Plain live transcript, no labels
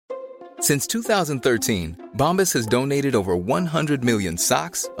Since 2013, Bombas has donated over 100 million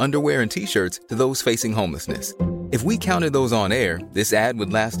socks, underwear, and T-shirts to those facing homelessness. If we counted those on air, this ad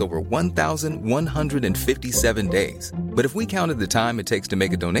would last over 1,157 days. But if we counted the time it takes to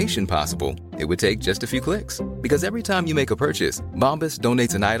make a donation possible, it would take just a few clicks. Because every time you make a purchase, Bombas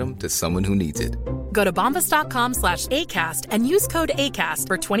donates an item to someone who needs it. Go to bombas.com/ACAST and use code ACAST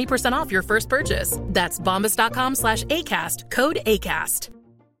for 20% off your first purchase. That's bombas.com/ACAST, code ACAST.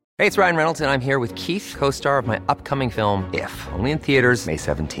 Hey, it's Ryan Reynolds, and I'm here with Keith, co-star of my upcoming film, If, only in theaters May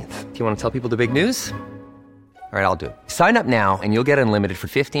 17th. Do you want to tell people the big news? All right, I'll do it. Sign up now and you'll get unlimited for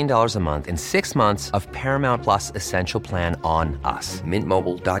 $15 a month and 6 months of Paramount Plus Essential Plan on us.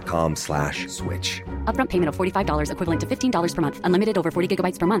 MintMobile.com/switch. Upfront payment of $45 equivalent to $15 per month. Unlimited over 40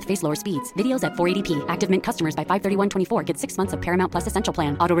 gigabytes per month. Face lower speeds. Videos at 480p. Active Mint customers by 531.24 get 6 months of Paramount Plus Essential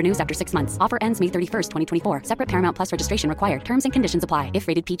Plan. Auto renews after 6 months. Offer ends May 31st, 2024. Separate Paramount Plus registration required. Terms and conditions apply if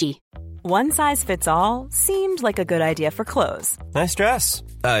rated PG. One size fits all seemed like a good idea for clothes. Nice dress.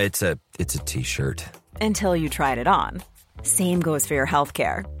 It's a t-shirt. Until you tried it on. Same goes for your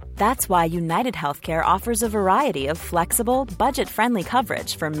healthcare. That's why United Healthcare offers a variety of flexible, budget-friendly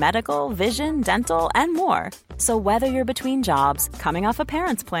coverage for medical, vision, dental, and more. So whether you're between jobs, coming off a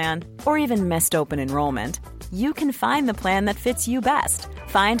parent's plan, or even missed open enrollment, you can find the plan that fits you best.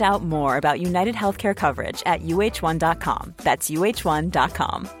 Find out more about United Healthcare coverage at uh1.com. That's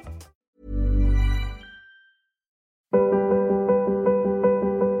uh1.com.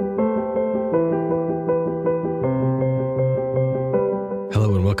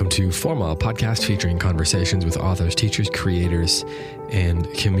 Hello and welcome to Forma, a podcast featuring conversations with authors, teachers, creators, and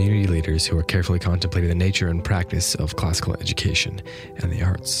community leaders who are carefully contemplating the nature and practice of classical education and the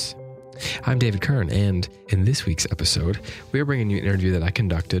arts. I'm David Kern, and in this week's episode, we are bringing you an interview that I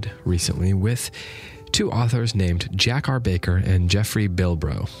conducted recently with two authors named Jack R. Baker and Jeffrey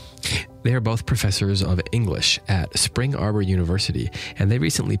Bilbrough. They are both professors of English at Spring Arbor University, and they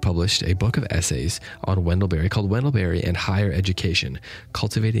recently published a book of essays on Wendell Berry called Wendell Berry and Higher Education,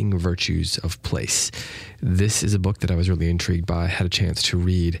 Cultivating Virtues of Place. This is a book that I was really intrigued by, had a chance to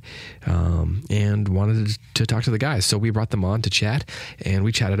read, and wanted to talk to the guys. So we brought them on to chat, and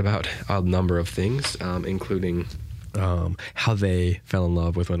we chatted about a number of things, including how they fell in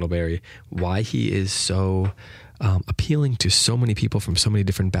love with Wendell Berry, why he is so appealing to so many people from so many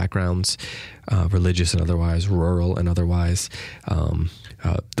different backgrounds, religious and otherwise, rural and otherwise,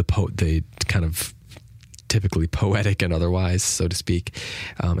 the kind of typically poetic and otherwise, so to speak.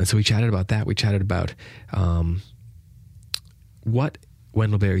 And so we chatted about that. We chatted about what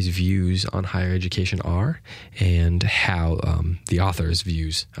Wendell Berry's views on higher education are and how the author's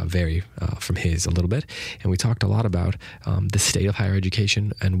views vary from his a little bit. And we talked a lot about the state of higher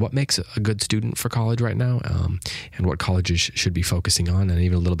education and what makes a good student for college right now, and what colleges should be focusing on, and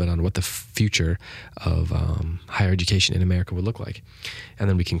even a little bit on what the future of higher education in America would look like. And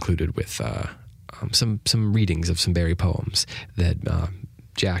then we concluded with some readings of some Berry poems that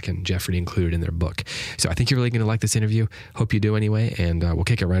Jack and Jeffrey included in their book. So I think you're really going to like this interview. Hope you do anyway, and we'll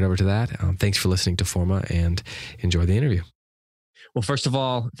kick it right over to that. Thanks for listening to Forma, and enjoy the interview. Well, first of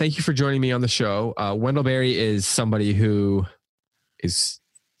all, thank you for joining me on the show. Wendell Berry is somebody who is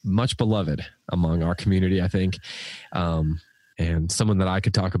much beloved among our community, I think, and someone that I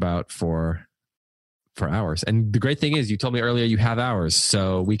could talk about for hours. And the great thing is, you told me earlier you have hours,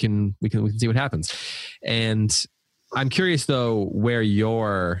 so we can see what happens. And I'm curious though, where you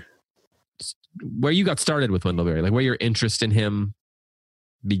got started with Wendell Berry, like where your interest in him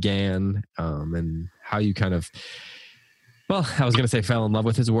began, and how you kind of, well, I was going to say fell in love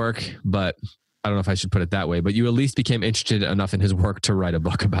with his work, but I don't know if I should put it that way, but you at least became interested enough in his work to write a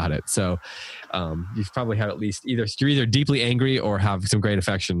book about it. So you probably have at least you're either deeply angry or have some great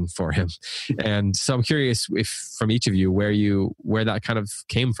affection for him. And so I'm curious if from each of you, where that kind of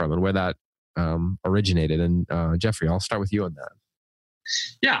came from and where that originated. And Jeffrey, I'll start with you on that.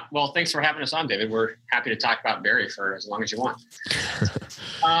 Yeah, well, thanks for having us on, David. We're happy to talk about Berry for as long as you want.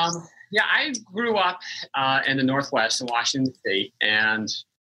 Yeah, I grew up in the Northwest in Washington State, and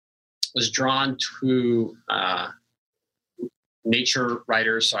was drawn to nature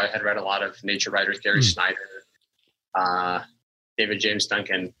writers. So I had read a lot of nature writers, Gary Snyder, David James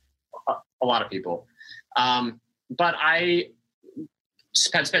Duncan, a lot of people. But I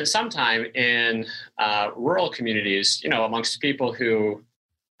spent some time in rural communities, amongst people who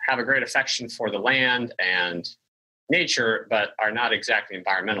have a great affection for the land and nature, but are not exactly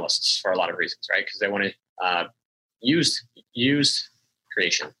environmentalists for a lot of reasons, right? Because they want to use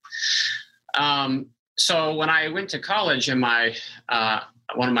creation. So when I went to college, and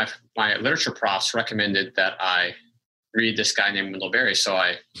one of my literature profs recommended that I read this guy named Wendell Berry. So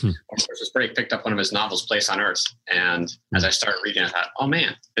I, of course, was pretty picked up one of his novels, Place on Earth. And as I started reading, I thought, oh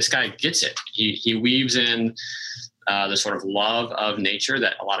man, this guy gets it. He weaves in the sort of love of nature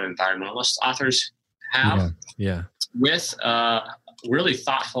that a lot of environmentalist authors have with really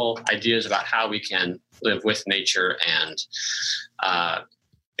thoughtful ideas about how we can live with nature and,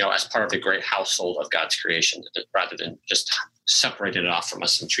 as part of the great household of God's creation, rather than just separating it off from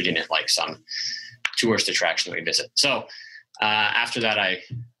us and treating it like some tourist attraction that we visit. So after that,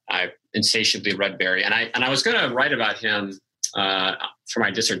 I insatiably read Berry, and I was going to write about him for my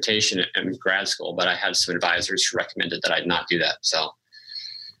dissertation in grad school, but I had some advisors who recommended that I not do that. So,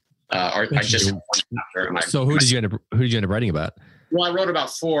 I just. So who did you end up writing about? Well, I wrote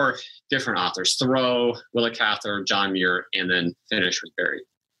about 4 different authors: Thoreau, Willa Cather, John Muir, and then finished with Berry.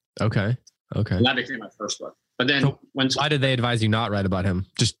 Okay. And that became my first book. But then, why did they advise you not write about him?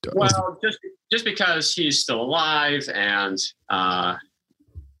 Just because he's still alive, and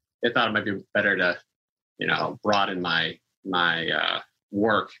they thought it might be better to, broaden my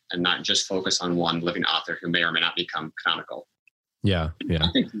work and not just focus on one living author who may or may not become canonical. Yeah.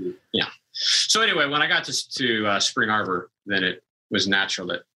 I think, So anyway, when I got to Spring Arbor, then it was natural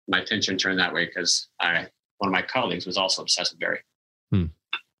that my attention turned that way because one of my colleagues was also obsessed with Berry.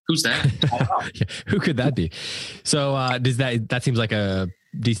 Who's that? Who could that be? So does that seems like a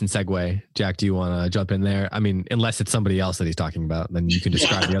decent segue. Jack, do you want to jump in there? I mean, unless it's somebody else that he's talking about, then you can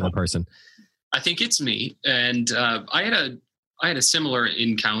describe the other person. I think it's me. And I had a similar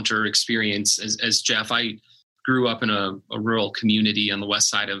encounter experience as Jeff. I grew up in a rural community on the west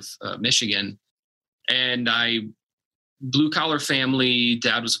side of Michigan, and blue collar family.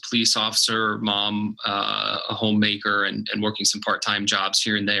 Dad was a police officer, mom a homemaker, and working some part-time jobs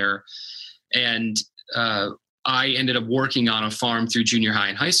here and there. And I ended up working on a farm through junior high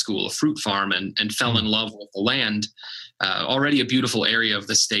and high school, a fruit farm, and fell in love with the land. Already a beautiful area of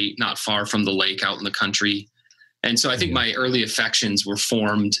the state, not far from the lake, out in the country. And so I think my early affections were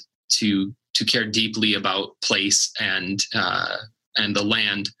formed to care deeply about place and the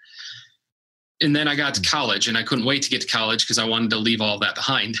land. And then I got to college, and I couldn't wait to get to college because I wanted to leave all that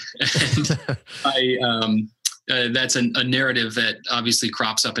behind. And that's a narrative that obviously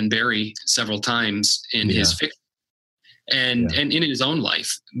crops up in Berry several times in his fiction and in his own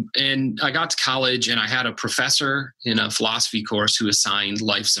life. And I got to college, and I had a professor in a philosophy course who assigned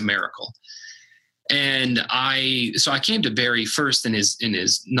Life's a Miracle. And I came to Berry first in his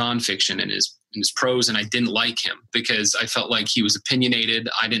nonfiction and his prose, and I didn't like him because I felt like he was opinionated.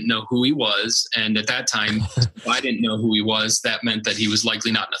 I didn't know who he was. And at that time, if I didn't know who he was, that meant that he was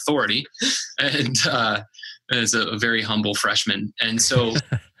likely not an authority. And as a very humble freshman. And so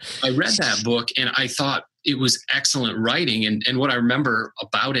I read that book, and I thought it was excellent writing. And what I remember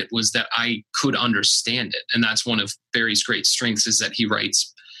about it was that I could understand it. And that's one of Berry's great strengths, is that he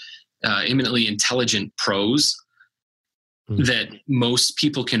writes eminently intelligent prose that most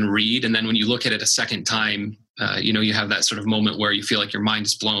people can read. And then when you look at it a second time, you have that sort of moment where you feel like your mind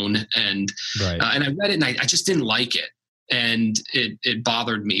is blown. And and I read it, and I just didn't like it. And it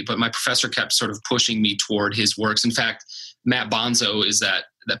bothered me. But my professor kept sort of pushing me toward his works. In fact, Matt Bonzo is that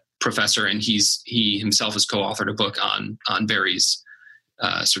professor, and he himself has co-authored a book on Berry's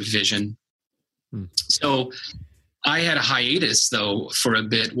sort of vision. So I had a hiatus, though, for a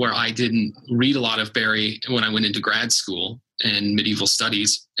bit where I didn't read a lot of Berry when I went into grad school in medieval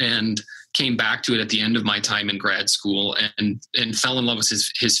studies, and came back to it at the end of my time in grad school, and fell in love with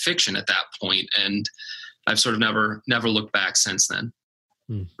his fiction at that point. And I've sort of never looked back since then.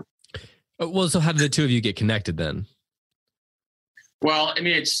 Well, so how did the two of you get connected then? Well, I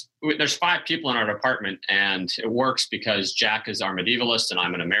mean, there's 5 people in our department, and it works because Jack is our medievalist and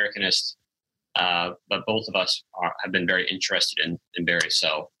I'm an Americanist. But both of us have been very interested in Berry.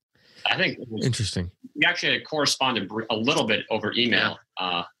 So I think it was interesting. We actually had corresponded a little bit over email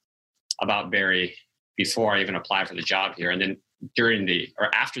about Berry before I even applied for the job here. And then during the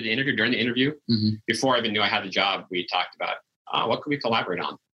interview, before I even knew I had the job, we talked about what could we collaborate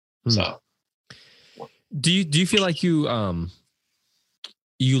on. So do you feel like you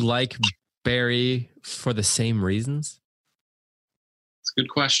like Berry for the same reasons? It's a good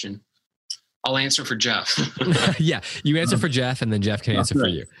question. I'll answer for Jeff. Yeah, you answer for Jeff, and then Jeff can answer for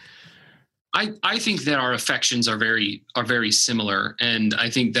you. I think that our affections are very similar, and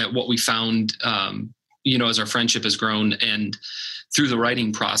I think that what we found, as our friendship has grown and through the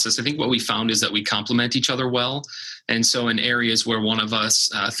writing process, I think what we found is that we complement each other well. And so in areas where one of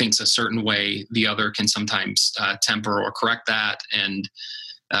us thinks a certain way, the other can sometimes temper or correct that. And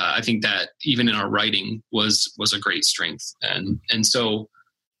I think that even in our writing was a great strength. And so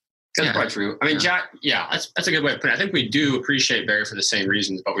That's quite true. I mean, Jack, that's a good way of putting it. I think we do appreciate Barry for the same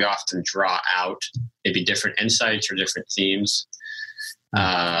reasons, but we often draw out maybe different insights or different themes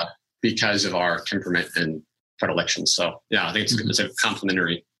because of our temperament and predilections. So, yeah, I think it's a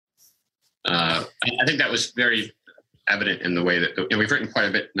complementary. I think that was very evident in the way that we've written quite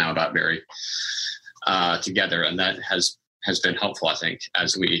a bit now about Barry together, and that has been helpful, I think,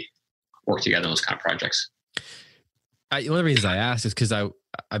 as we work together on those kind of projects. One of the reasons I asked is because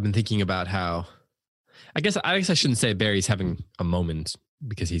I've been thinking about how, I guess I shouldn't say Barry's having a moment,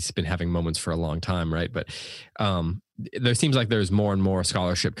 because he's been having moments for a long time, right? But there seems like there's more and more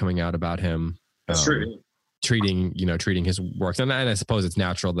scholarship coming out about him. That's true. Treating his works, and I suppose it's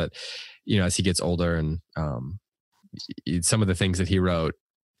natural that as he gets older and some of the things that he wrote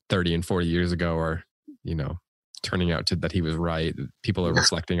 30 and 40 years ago are turning out to that he was right. People are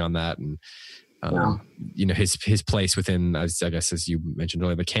reflecting on that, and his place within, I guess, as you mentioned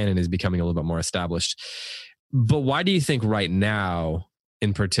earlier, the canon is becoming a little bit more established. But why do you think right now,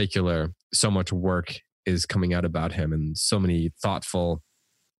 in particular, so much work is coming out about him, and so many thoughtful,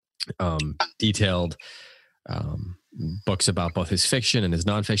 detailed books about both his fiction and his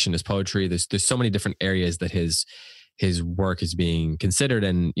nonfiction, his poetry? There's so many different areas that his work is being considered,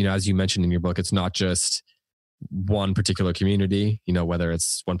 and as you mentioned in your book, it's not just one particular community, whether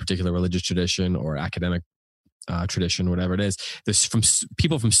it's one particular religious tradition or academic tradition, whatever it is. There's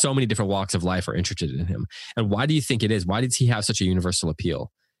people from so many different walks of life are interested in him. And why do you think it is? Why does he have such a universal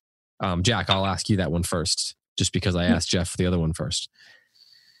appeal? Jack, I'll ask you that one first, just because I asked Jeff the other one first.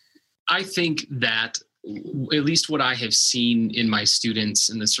 I think that at least what I have seen in my students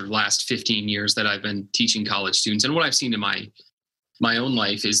in the sort of last 15 years that I've been teaching college students, and what I've seen in my own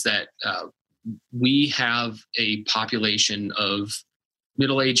life, is that we have a population of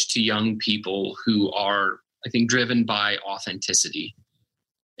middle-aged to young people who are, I think, driven by authenticity.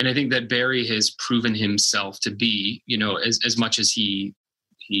 And I think that Barry has proven himself to be, as much as he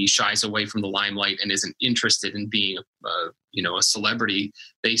shies away from the limelight and isn't interested in being a celebrity,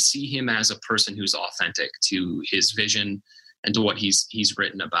 they see him as a person who's authentic to his vision and to what he's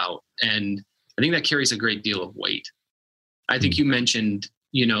written about. And I think that carries a great deal of weight. I think you mentioned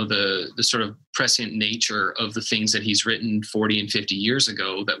the sort of prescient nature of the things that he's written 40 and 50 years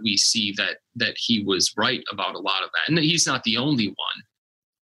ago, that we see that he was right about a lot of that. And he's not the only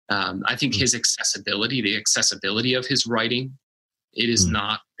one. I think his accessibility, the accessibility of his writing, it is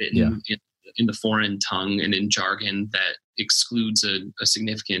not written in the foreign tongue and in jargon that excludes a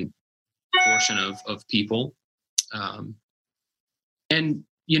significant portion of people.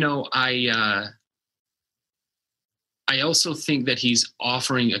 I also think that he's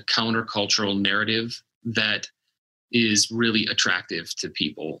offering a countercultural narrative that is really attractive to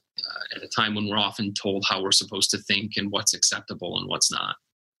people at a time when we're often told how we're supposed to think and what's acceptable and what's not.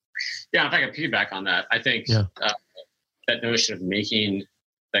 Yeah, if I can piggyback on that, I think that notion of making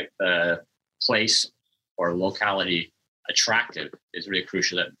the place or locality attractive is really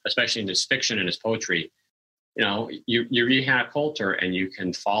crucial, that especially in his fiction and his poetry. You read Hannah Coulter and you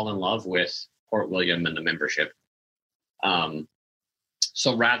can fall in love with Port William and the membership.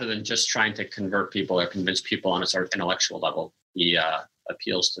 So rather than just trying to convert people or convince people on a sort of intellectual level, he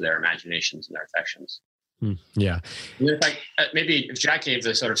appeals to their imaginations and their affections. Yeah. In fact, maybe if Jack gave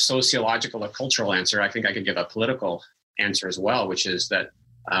the sort of sociological or cultural answer, I think I could give a political answer as well, which is that,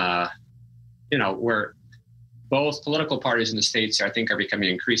 where both political parties in the States, I think, are becoming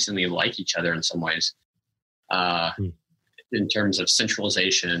increasingly like each other in some ways, in terms of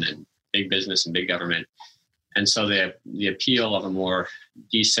centralization and big business and big government. And so the appeal of a more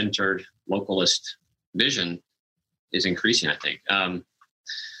decentered localist vision is increasing, I think.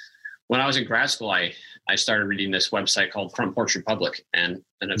 When I was in grad school, I started reading this website called Front Porch Republic, and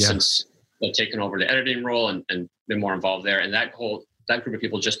have since taken over the editing role and been more involved there. And that group of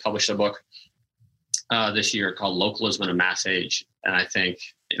people just published a book this year called Localism in a Mass Age. And I think,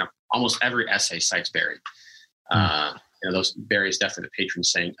 almost every essay cites Barry. Barry is definitely the patron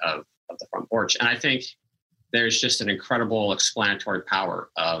saint of the Front Porch. And I think there's just an incredible explanatory power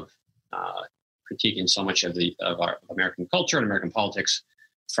of critiquing so much of our American culture and American politics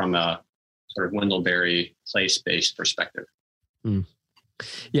from a sort of Wendell Berry place-based perspective.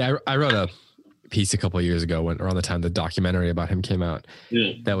 Yeah, I wrote a piece a couple of years ago around the time the documentary about him came out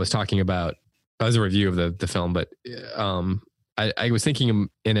that was talking about, that was a review of the film, but I was thinking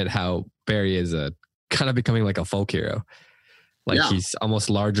in it how Barry is kind of becoming like a folk hero. He's almost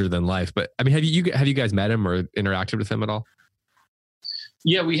larger than life. But I mean, have you guys met him or interacted with him at all?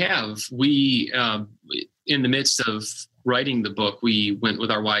 Yeah, we have. We, in the midst of writing the book, we went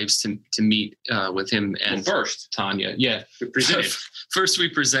with our wives to meet with him and first Tanya. Yeah, presented. First we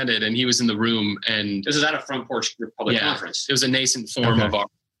presented, and he was in the room. And this is at a Front Porch Republic conference. It was a nascent form of our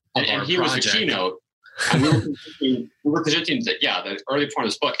and he project. was a keynote. And we were presenting the early part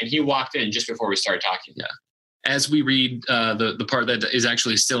of this book, and he walked in just before we started talking. Yeah. As we read the part that is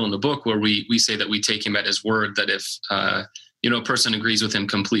actually still in the book, where we say that we take him at his word, that if a person agrees with him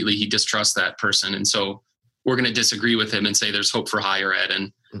completely, he distrusts that person, and so we're going to disagree with him and say there's hope for higher ed.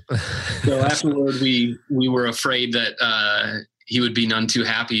 And so afterward, we were afraid that he would be none too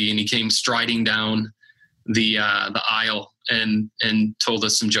happy, and he came striding down the aisle and told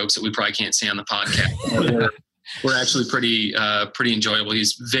us some jokes that we probably can't say on the podcast. We're actually pretty enjoyable.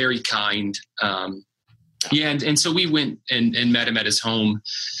 He's very kind. And so we went and met him at his home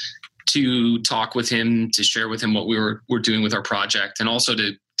to talk with him, to share with him what we're doing with our project, and also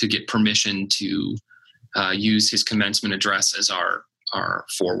to get permission to use his commencement address as our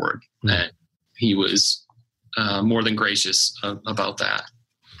forward. And he was more than gracious about that.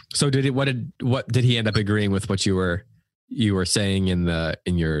 So what did he end up agreeing with what you were saying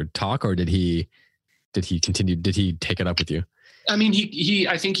in your talk, or did he continue? Did he take it up with you? I mean,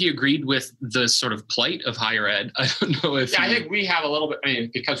 I think he agreed with the sort of plight of higher ed. I don't know if. Yeah, I think we have a little bit. I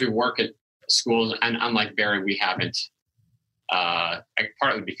mean, because we work at schools, and unlike Barry, we haven't.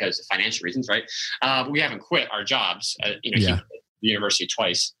 Partly because of financial reasons, right? We haven't quit our jobs. He quit the university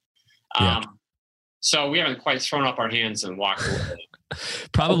twice, so we haven't quite thrown up our hands and walked away.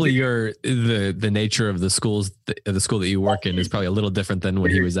 Probably the nature of the schools, the school that you work in, is probably a little different than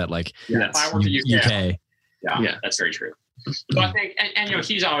when he was at if I worked at UK. Yeah, that's very true. So I think, and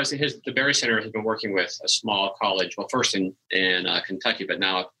he's always the Barry Center has been working with a small college. Well, first in Kentucky, but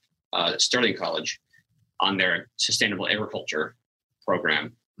now Sterling College on their sustainable agriculture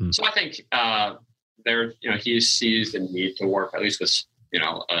program. So I think he sees the need to work at least with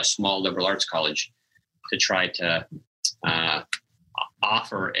a small liberal arts college to try to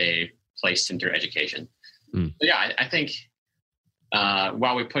offer a place-centered education. So yeah, I think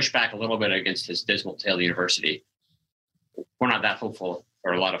while we push back a little bit against his dismal tale university, we're not that hopeful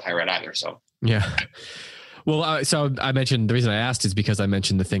for a lot of higher ed either. So yeah. Well, so I mentioned, the reason I asked is because I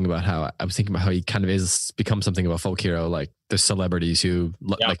mentioned the thing about how I was thinking about how he kind of is become something of a folk hero, like the celebrities who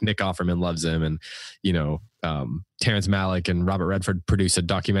like Nick Offerman loves him, and Terrence Malick and Robert Redford produced a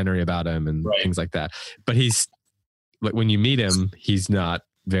documentary about him and things like that. But he's like, when you meet him, he's not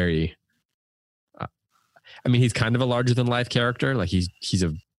very. He's kind of a larger than life character. Like he's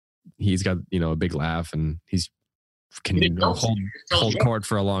got a big laugh, and can hold court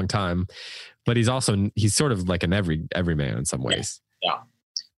for a long time. But he's sort of like an everyman in some ways.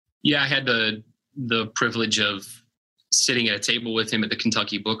 Yeah. I had the privilege of sitting at a table with him at the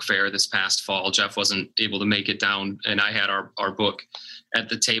Kentucky Book Fair this past fall. Jeff wasn't able to make it down, and I had our book at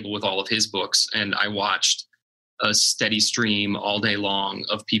the table with all of his books. And I watched a steady stream all day long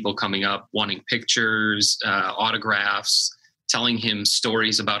of people coming up, wanting pictures, autographs, telling him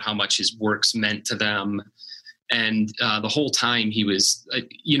stories about how much his works meant to them. And the whole time he was,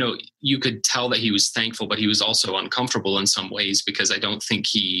 you could tell that he was thankful, but he was also uncomfortable in some ways, because I don't think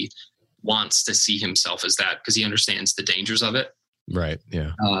he wants to see himself as that, because he understands the dangers of it. Right.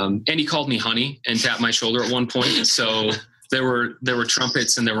 Yeah. And he called me honey and tapped my shoulder at one point. So there were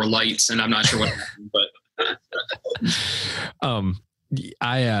trumpets and there were lights, and I'm not sure what happened, but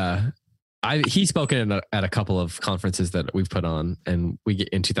he's spoken at a couple of conferences that we've put on, and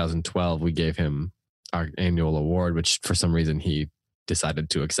in 2012 we gave him our annual award, which for some reason he decided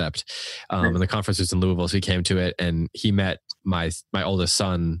to accept. And the conference was in Louisville, so he came to it, and he met my oldest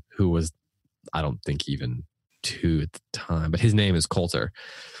son, who was, I don't think even 2 at the time, but his name is Coulter.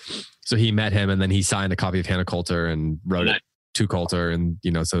 So he met him, and then he signed a copy of Hannah Coulter and wrote it to Coulter. And,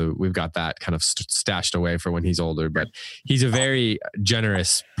 so we've got that kind of stashed away for when he's older, but he's a very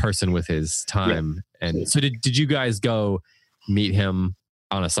generous person with his time. Yeah. And so did you guys go meet him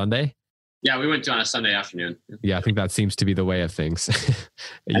on a Sunday? Yeah, we went on a Sunday afternoon. Yeah, I think that seems to be the way of things.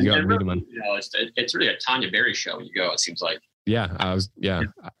 You go meet him on. It's really a Tanya Barry show when you go, it seems like. Yeah,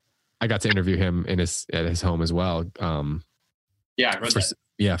 I got to interview him at his home as well. For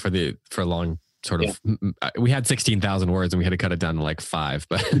a long sort of. We had 16,000 words, and we had to cut it down to like 5.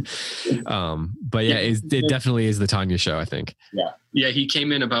 But yeah, it definitely is the Tanya show, I think. Yeah. He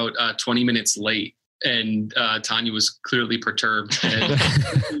came in about 20 minutes late. And Tanya was clearly perturbed,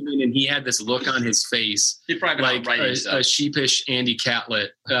 and he had this look on his face, like a sheepish Andy Catlett,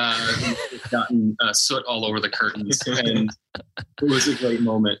 gotten soot all over the curtains, and it was a great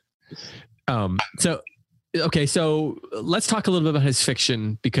moment. So let's talk a little bit about his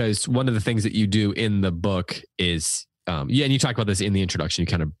fiction, because one of the things that you do in the book is and you talk about this in the introduction. You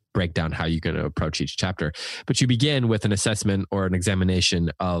kind of break down how you're going to approach each chapter, but you begin with an assessment or an examination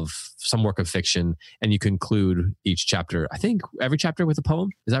of some work of fiction, and you conclude each chapter, I think every chapter, with a poem.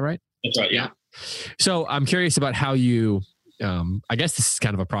 Is that right? That's right. Yeah. So I'm curious about how you, I guess this is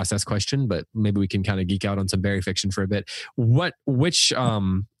kind of a process question, but maybe we can kind of geek out on some Barrie fiction for a bit.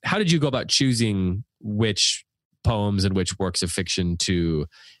 How did you go about choosing which poems and which works of fiction to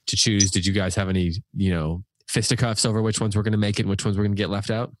choose? Did you guys have any, fisticuffs over which ones were going to make it and which ones were going to get left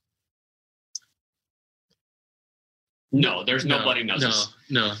out? No, there's nobody knows.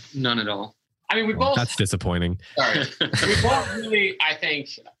 No, none at all. I mean, we both. That's disappointing. Sorry. We both really, I think,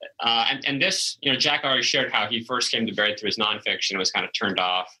 and this, Jack already shared how he first came to Barrie through his nonfiction and was kind of turned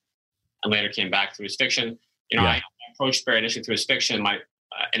off, and later came back through his fiction. I approached Barrie initially through his fiction.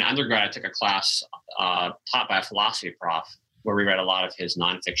 In undergrad, I took a class taught by a philosophy prof where we read a lot of his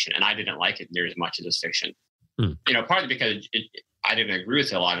nonfiction, and I didn't like it near as much as his fiction. Partly because I didn't agree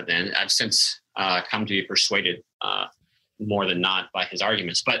with it a lot of then. I've since come to be persuaded more than not by his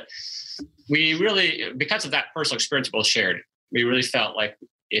arguments. But we really, because of that personal experience we both shared, we really felt like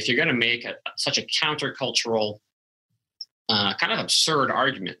if you're going to make such a countercultural, kind of absurd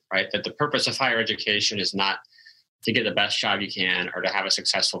argument, right, that the purpose of higher education is not to get the best job you can or to have a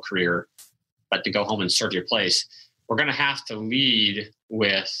successful career, but to go home and serve your place, we're going to have to lead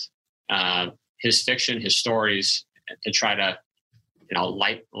with his fiction, his stories, to try to,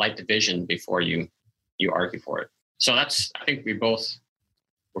 light the vision before you argue for it. So I think we both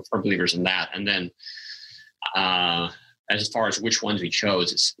were firm believers in that. And then as far as which ones we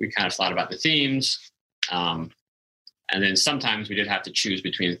chose, we kind of thought about the themes. And then sometimes we did have to choose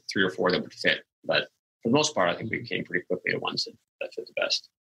between 3 or 4 that would fit. But for the most part, I think we came pretty quickly to ones that fit the best.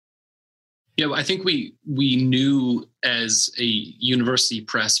 Yeah, I think we knew as a university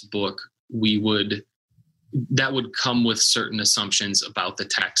press book, that would come with certain assumptions about the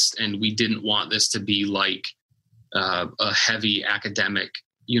text. And we didn't want this to be like a heavy academic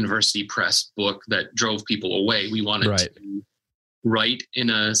university press book that drove people away. We wanted to write in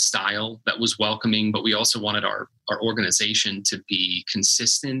a style that was welcoming, but we also wanted our organization to be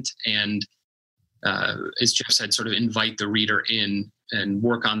consistent and, as Jeff said, sort of invite the reader in and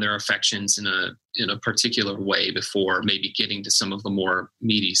work on their affections in a particular way before maybe getting to some of the more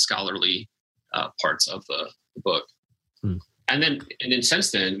meaty scholarly parts of the book. And then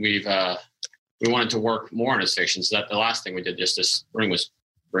since then we wanted to work more on his fiction. So that the last thing we did just this spring was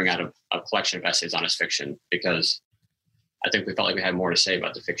bring out a collection of essays on his fiction, because I think we felt like we had more to say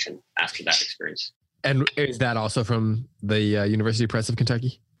about the fiction after that experience. And is that also from the University Press of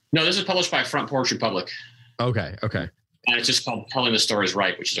Kentucky? No, this is published by Front Porch Republic. Okay. And it's just called Telling the Stories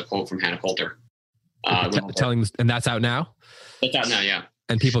Right, which is a quote from Hannah Coulter. And that's out now? It's out now, yeah.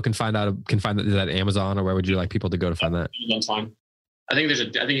 And people can find that at Amazon, or where would you like people to go to find that? Amazon's fine. I think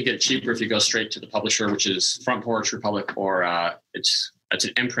you get it cheaper if you go straight to the publisher, which is Front Porch Republic, or it's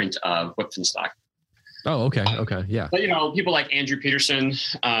an imprint of Whitfenstock. Oh, okay, yeah. But people like Andrew Peterson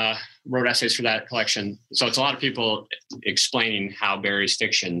wrote essays for that collection, so it's a lot of people explaining how Barrie's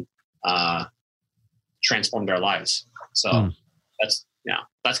fiction transformed their lives. So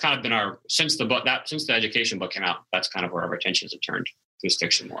that's kind of been since the education book came out, that's kind of where our attentions have turned to his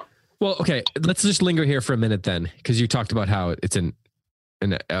fiction more. Well, okay, let's just linger here for a minute then, because you talked about how it's a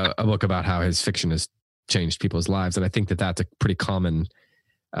book about how his fiction has changed people's lives, and I think that's a pretty common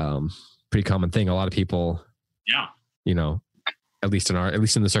thing. A lot of people, at least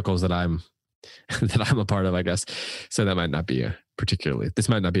in the circles that I'm a part of, I guess. So that might not be this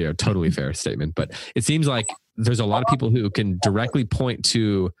might not be a totally fair statement, but it seems like there's a lot of people who can directly point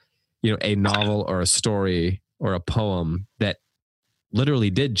to, a novel or a story or a poem that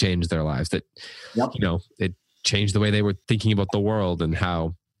literally did change their lives, that, it changed the way they were thinking about the world and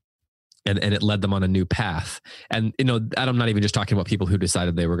how, and it led them on a new path. And, I'm not even just talking about people who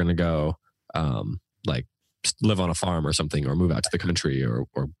decided they were going to go, live on a farm or something, or move out to the country or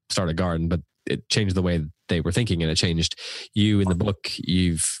start a garden, but it changed the way they were thinking, and it changed you. In the book,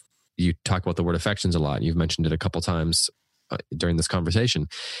 you talk about the word affections a lot. You've mentioned it a couple times during this conversation,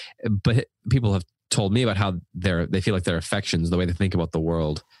 but people have told me about how they feel like their affections, the way they think about the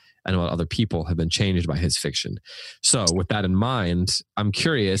world and about other people, have been changed by his fiction. So with that in mind, I'm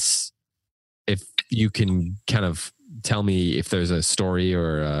curious if you can kind of tell me if there's a story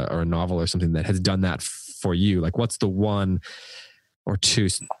or a novel or something that has done that for you. Like, what's the one or two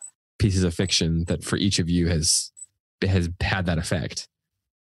pieces of fiction that for each of you has had that effect?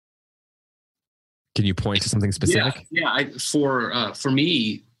 Can you point to something specific? Yeah. For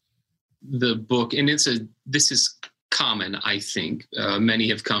me, the book, and this is common, I think. Many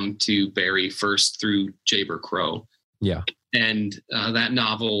have come to Barrie first through Jayber Crow. Yeah. And that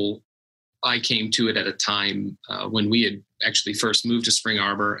novel, I came to it at a time when we had actually first moved to Spring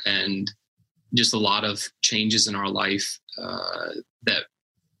Arbor, and just a lot of changes in our life that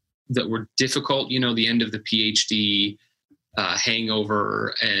were difficult. The end of the PhD,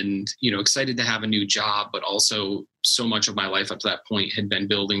 hangover, and excited to have a new job, but also so much of my life up to that point had been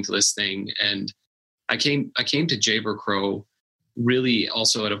building to this thing. And I came to Jayber Crow really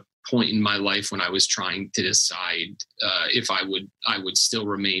also at a point in my life when I was trying to decide if I would still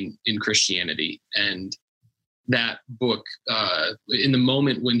remain in Christianity. And that book, in the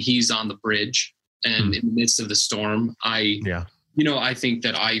moment when he's on the bridge and in the midst of the storm, I think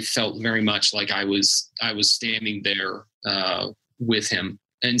that I felt very much like I was standing there with him.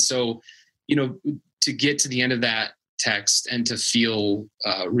 And so, to get to the end of that text and to feel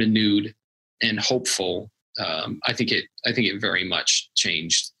renewed and hopeful, I think it very much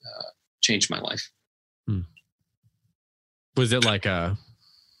changed my life. Was it like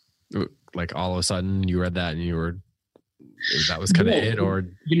all of a sudden you read that and that was kind of it, or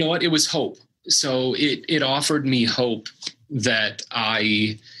you know what? It was hope. So it offered me hope that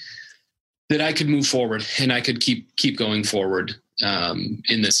I could move forward and I could keep going forward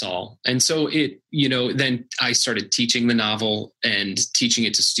in this all. And so then I started teaching the novel, and teaching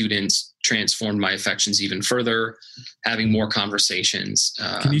it to students transformed my affections even further, having more conversations.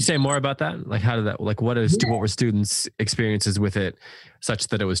 Can you say more about that? Like, how did that, like, what were students' experiences with it such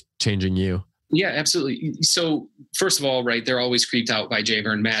that it was changing you? Yeah, absolutely. So first of all, right, they're always creeped out by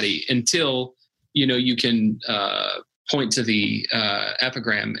Jayber and Maddie until, you can point to the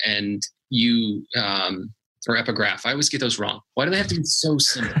epigram and or epigraph. I always get those wrong. Why do they have to be so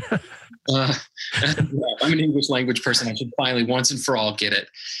simple? I'm an English language person. I should finally once and for all get it.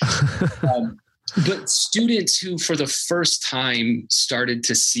 But students who for the first time started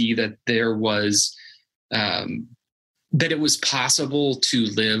to see that there was, that it was possible to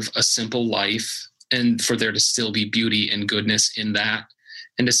live a simple life and for there to still be beauty and goodness in that.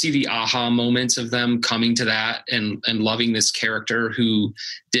 And to see the aha moments of them coming to that and loving this character who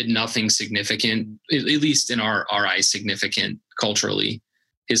did nothing significant, at least in our eyes, significant culturally,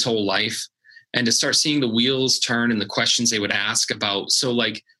 his whole life. And to start seeing the wheels turn and the questions they would ask about, so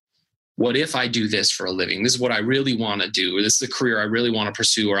like, what if I do this for a living? This is what I really want to do, or this is a career I really want to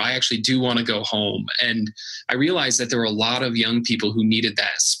pursue, or I actually do want to go home. And I realized that there were a lot of young people who needed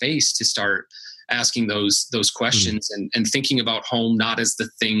that space to start asking those questions and thinking about home not as the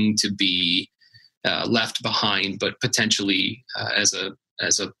thing to be left behind, but potentially as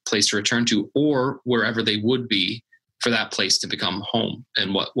a place to return to, or wherever they would be for that place to become home,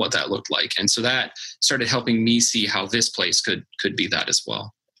 and what that looked like. And so that started helping me see how this place could be that as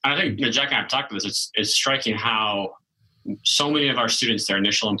well. I think Jack and I have talked about this. It's striking how so many of our students, their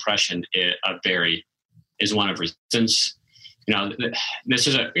initial impression of Barry is one of resistance. This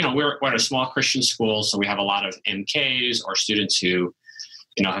is we're at a small Christian school, so we have a lot of MKs or students who,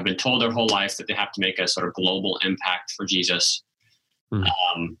 have been told their whole life that they have to make a sort of global impact for Jesus.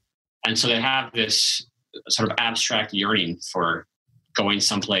 And so they have this sort of abstract yearning for going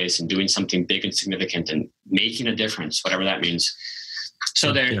someplace and doing something big and significant and making a difference, whatever that means.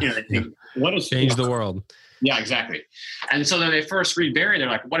 So they think, what is change the world? Yeah, exactly. And so then they first read Barry, they're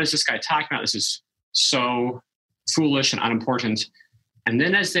like, what is this guy talking about? This is so foolish and unimportant. And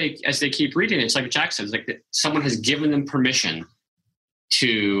then as they keep reading it, it's like Jack says, like someone has given them permission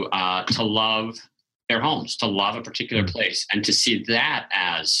to love their homes, to love a particular place, and to see that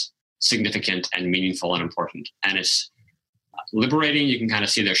as significant and meaningful and important. And it's liberating. You can kind of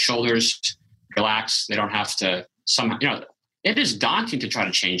see their shoulders relax. They don't have to somehow, it is daunting to try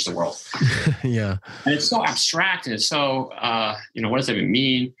to change the world. Yeah. And it's so abstract, and it's so, what does that even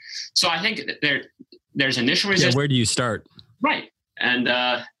mean? So I think there's initial resistance. Yeah, where do you start? Right. And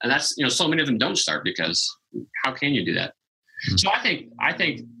that's, so many of them don't start, because how can you do that? Mm-hmm. So I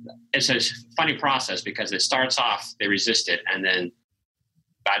think it's a funny process, because it starts off, they resist it. And then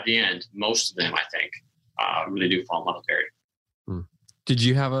by the end, most of them, I think, really do fall in love with Barry. Did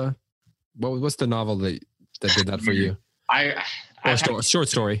you have what's the novel that did that for you? Short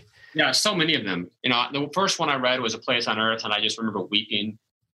story. Yeah, so many of them. The first one I read was A Place on Earth, and I just remember weeping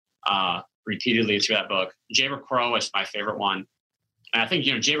repeatedly through that book. Jayber Crow is my favorite one. And I think,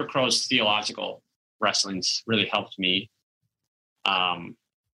 Jayber Crow's theological wrestlings really helped me in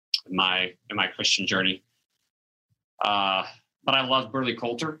my Christian journey. But I love Burley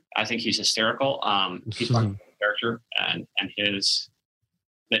Coulter. I think he's hysterical. He's my character, and his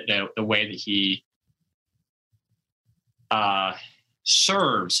the way that he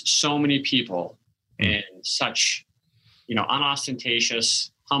serves so many people in such,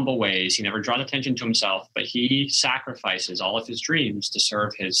 unostentatious, humble ways. He never draws attention to himself, but he sacrifices all of his dreams to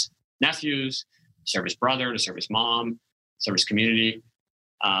serve his nephews, to serve his brother, to serve his mom, to serve his community.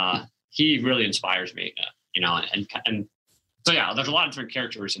 He really inspires me, and so yeah, there's a lot of different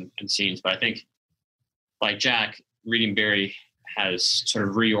characters and scenes, but I think like Jack, reading Barry has sort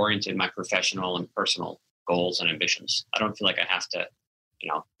of reoriented my professional and personal goals and ambitions. I don't feel like I have to,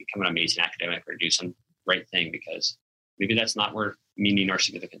 become an amazing academic or do some great thing, because maybe that's not where meaning or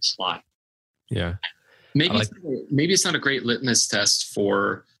significance lie. Yeah. Maybe it's not a great litmus test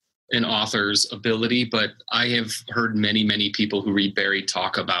for an author's ability, but I have heard many, many people who read Barry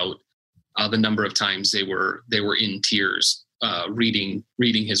talk about the number of times they were in tears reading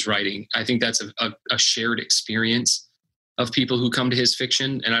his writing. I think that's a shared experience of people who come to his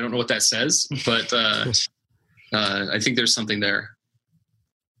fiction, and I don't know what that says, but I think there's something there.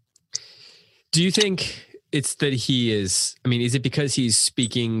 Do you think it's that he is, is it because he's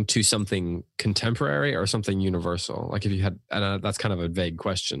speaking to something contemporary or something universal? Like if you had, that's kind of a vague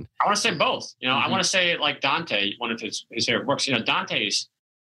question. I want to say both. I want to say like Dante, one of his favorite works, Dante's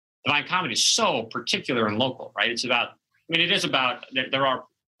Divine Comedy is so particular and local, right? It's about, it is about, there are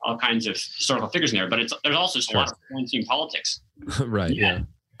all kinds of historical figures in there, but there's also just a lot of Florentine politics. Right. Yeah.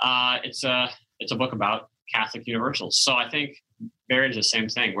 It's a book about Catholic universals. So I think Barry is the same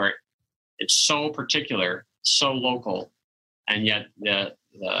thing, where it's so particular, so local, and yet the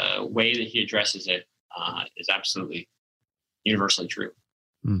way that he addresses it is absolutely universally true.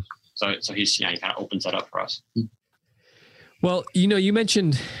 Mm. So he kind of opens that up for us. Well, you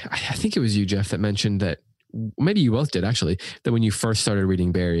mentioned, I think it was you, Jeff, that mentioned that, maybe you both did actually, that when you first started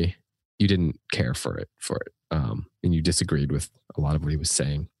reading Barry, you didn't care for it, and you disagreed with a lot of what he was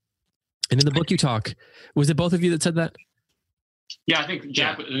saying. And in the book you talk, was it both of you that said that? Yeah, I think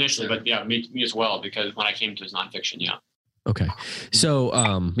Jack initially, but yeah, me as well, because when I came to his nonfiction, yeah. Okay. So,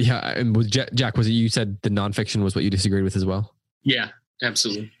 and with Jack, was it you said the nonfiction was what you disagreed with as well? Yeah,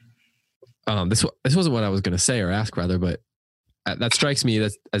 absolutely. This wasn't what I was going to say or ask rather, but that strikes me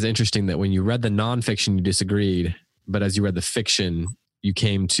as interesting that when you read the nonfiction, you disagreed, but as you read the fiction, you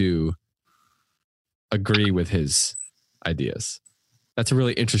came to agree with his ideas. That's a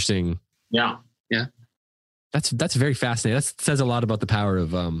really interesting. Yeah. Yeah. That's very fascinating. That says a lot about the power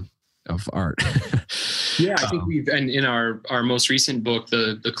of art. Yeah, I think and in our most recent book,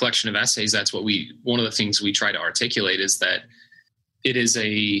 the collection of essays, that's what one of the things we try to articulate is that it is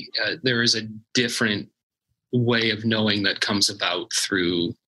there is a different way of knowing that comes about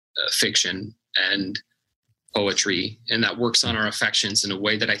through fiction and poetry, and that works on our affections in a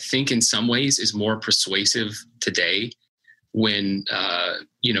way that I think in some ways is more persuasive today, when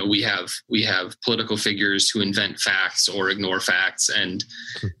we have political figures who invent facts or ignore facts, and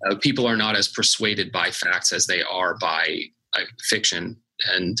people are not as persuaded by facts as they are by fiction.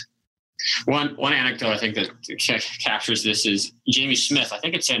 And one anecdote I think that captures this is Jamie Smith. I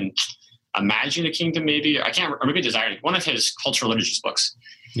think it's in Imagine the Kingdom, maybe or maybe Desire, one of his cultural religious books.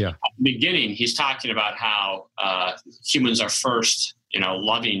 Yeah. At the beginning, he's talking about how humans are first,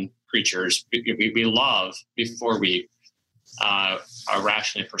 loving creatures. We love before we are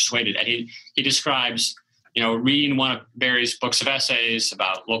rationally persuaded. And he describes, reading one of Barry's books of essays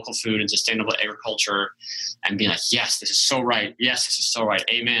about local food and sustainable agriculture and being like, yes, this is so right. Yes, this is so right.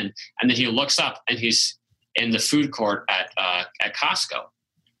 Amen. And then he looks up and he's in the food court at Costco.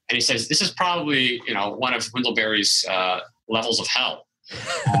 And he says, this is probably, one of Wendell Berry's levels of hell.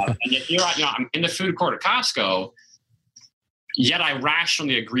 And yet here I'm in the food court at Costco, yet I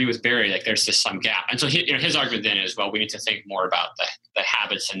rationally agree with Barry, like there's just some gap. And so his argument then is, well, we need to think more about the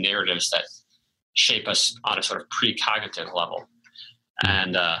habits and narratives that shape us on a sort of precognitive level.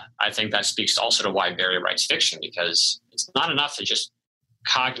 And I think that speaks also to why Barry writes fiction, because it's not enough to just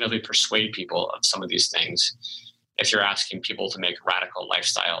cognitively persuade people of some of these things if you're asking people to make radical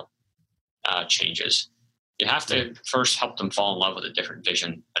lifestyle changes. You have to first help them fall in love with a different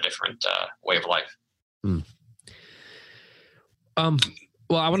vision, a different way of life. Mm.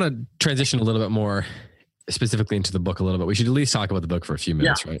 Well, I want to transition a little bit more specifically into the book a little bit. We should at least talk about the book for a few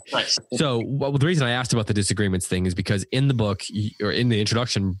minutes, right? So the reason I asked about the disagreements thing is because in the book, or in the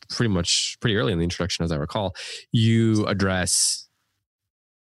introduction, pretty early in the introduction, as I recall, you address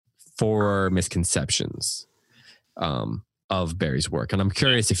 4 misconceptions of Barry's work. And I'm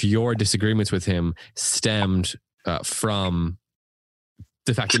curious if your disagreements with him stemmed from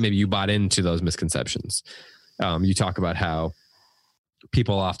the fact that maybe you bought into those misconceptions. You talk about how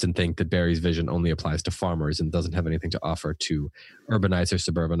people often think that Barry's vision only applies to farmers and doesn't have anything to offer to urbanites or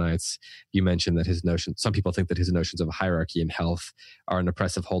suburbanites. You mentioned that some people think that his notions of hierarchy and health are an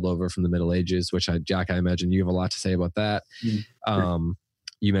oppressive holdover from the Middle Ages, which Jack, I imagine you have a lot to say about that.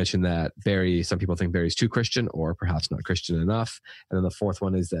 you mentioned that Barry, some people think Barry's too Christian or perhaps not Christian enough. And then the fourth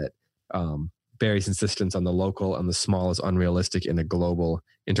one is that Barry's insistence on the local and the small is unrealistic in a global,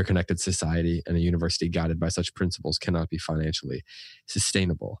 interconnected society, and a university guided by such principles cannot be financially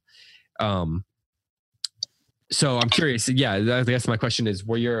sustainable. So I'm curious. Yeah, I guess my question is: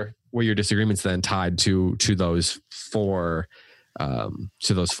 were your disagreements then tied to those four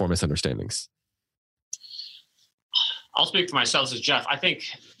misunderstandings? I'll speak for myself. This is Jeff. I think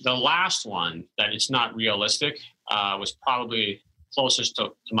the last one, that it's not realistic, was probably closest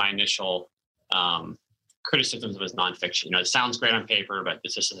to my initial criticisms of his nonfiction. You know, it sounds great on paper, but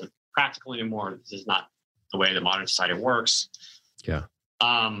this isn't practical anymore. This is not the way the modern society works. Yeah.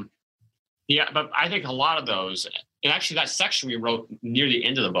 Yeah, but I think a lot of those, and actually that section we wrote near the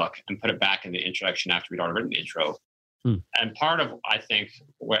end of the book and put it back in the introduction after we'd already written the intro. And part of, I think,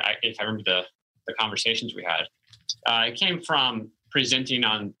 if I remember the conversations we had, it came from presenting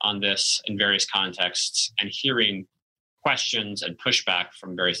on this in various contexts and hearing questions and pushback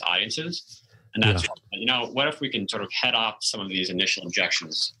from various audiences. And that's, what if we can sort of head off some of these initial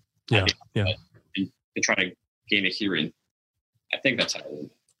objections and try to gain a hearing? I think that's how it is.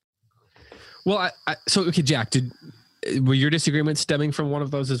 Well, so okay, Jack, were your disagreements stemming from one of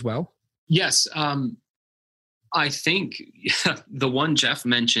those as well? Yes. I think the one Jeff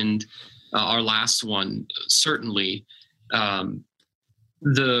mentioned, our last one, certainly,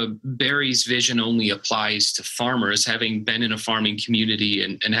 the Barry's vision only applies to farmers. Having been in a farming community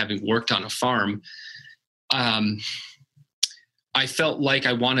and having worked on a farm, I felt like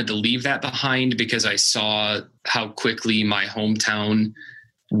I wanted to leave that behind because I saw how quickly my hometown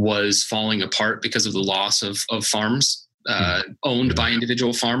was falling apart because of the loss of farms owned by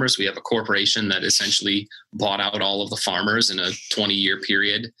individual farmers. We have a corporation that essentially bought out all of the farmers in a 20-year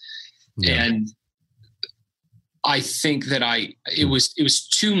period. Yeah. And I think that it was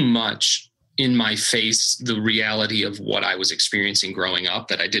too much in my face, the reality of what I was experiencing growing up,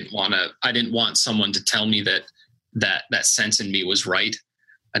 that I didn't want someone to tell me that sense in me was right.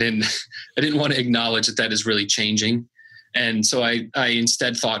 I didn't want to acknowledge that is really changing. And so I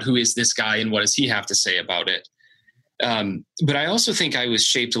instead thought, who is this guy and what does he have to say about it? But I also think I was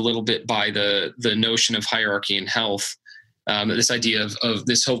shaped a little bit by the notion of hierarchy in health, this idea of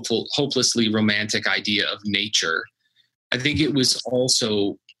this hopelessly romantic idea of nature. I think it was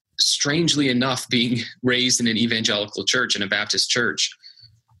also, strangely enough, being raised in an evangelical church, in a Baptist church,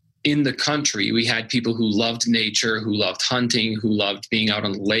 in the country, we had people who loved nature, who loved hunting, who loved being out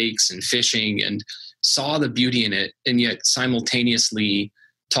on the lakes and fishing and saw the beauty in it, and yet simultaneously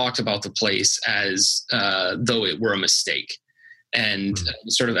talked about the place as though it were a mistake, and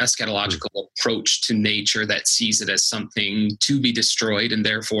sort of eschatological approach to nature that sees it as something to be destroyed and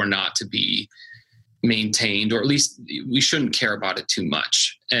therefore not to be maintained, or at least we shouldn't care about it too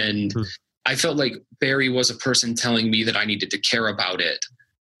much. And I felt like Barry was a person telling me that I needed to care about it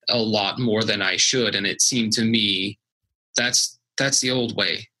a lot more than I should. And it seemed to me that's the old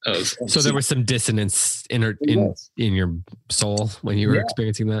way of so there was some dissonance in your soul when you were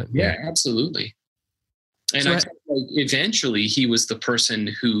experiencing that. Yeah, absolutely. And so I felt like eventually he was the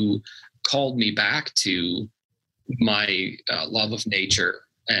person who called me back to my love of nature.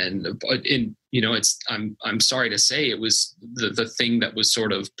 And I'm sorry to say it was the thing that was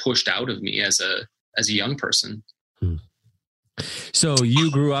sort of pushed out of me as a young person. So you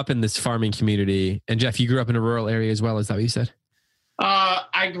grew up in this farming community, and Jeff, you grew up in a rural area as well. Is that what you said?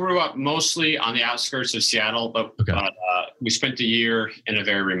 I grew up mostly on the outskirts of Seattle, but we spent a year in a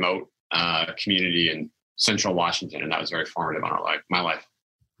very remote community in Central Washington, and that was very formative on my life.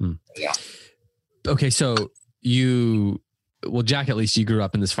 Yeah. Okay, so Jack, at least you grew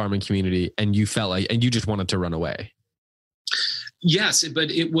up in this farming community, and you felt like, and you just wanted to run away. Yes,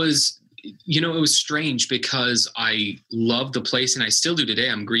 but it was strange because I loved the place, and I still do today.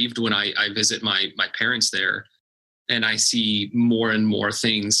 I'm grieved when I visit my parents there, and I see more and more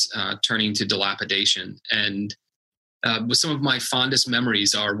things turning to dilapidation. And some of my fondest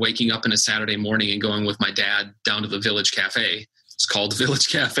memories are waking up on a Saturday morning and going with my dad down to the Village Cafe. It's called the Village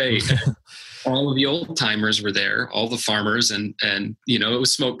Cafe. All of the old timers were there, all the farmers, and it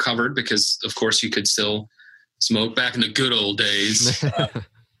was smoke covered because, of course, you could still smoke back in the good old days.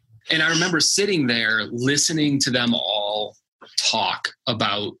 And I remember sitting there listening to them all talk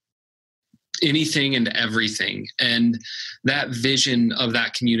about anything and everything. And that vision of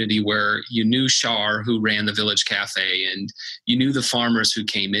that community where you knew Shar, who ran the Village Cafe, and you knew the farmers who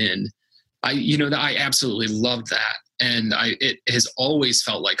came in. I absolutely loved that. And it has always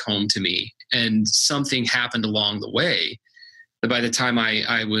felt like home to me. And something happened along the way that by the time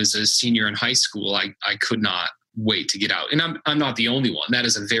I was a senior in high school, I could not way to get out. And I'm not the only one. That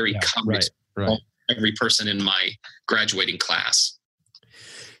is a very common experience. Every person in my graduating class.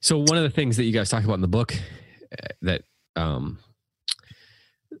 So one of the things that you guys talk about in the book that I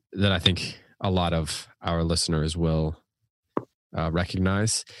think a lot of our listeners will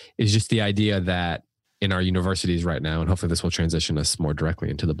recognize is just the idea that in our universities right now, and hopefully this will transition us more directly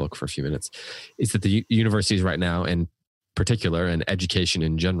into the book for a few minutes, is that the universities right now, in particular, and education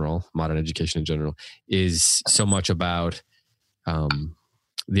in general, modern education in general, is so much about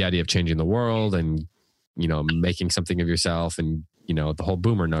the idea of changing the world and, you know, making something of yourself, and, you know, the whole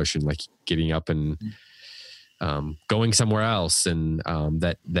boomer notion, like getting up and going somewhere else, and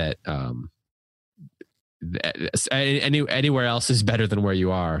anywhere else is better than where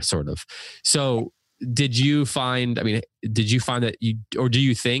you are, sort of. So did you find that do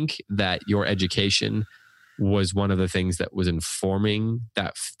you think that your education was one of the things that was informing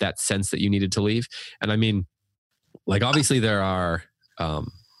that sense that you needed to leave? And I mean, like, obviously there are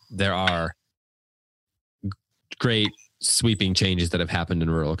great sweeping changes that have happened in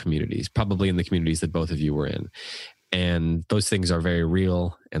rural communities, probably in the communities that both of you were in. And those things are very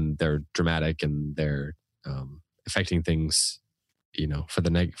real, and they're dramatic, and they're affecting things, you know, for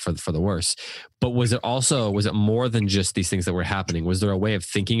the worse. But was it more than just these things that were happening? Was there a way of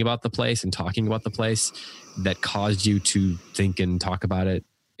thinking about the place and talking about the place that caused you to think and talk about it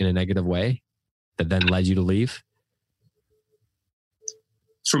in a negative way that then led you to leave?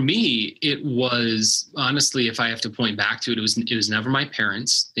 For me, it was, honestly, if I have to point back to it, it was never my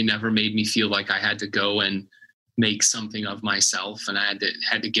parents. They never made me feel like I had to go and make something of myself and I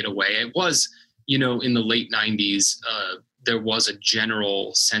had to get away. It was, you know, in the late 90s, there was a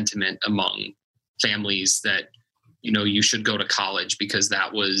general sentiment among families that, you know, you should go to college because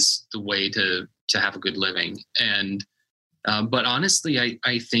that was the way to have a good living. And, but honestly,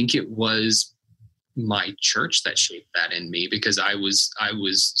 I think it was my church that shaped that in me, because I was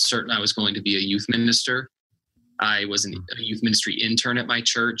certain I was going to be a youth minister. I was a youth ministry intern at my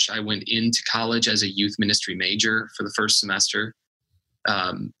church. I went into college as a youth ministry major for the first semester.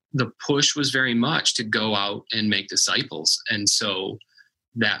 The push was very much to go out and make disciples. And so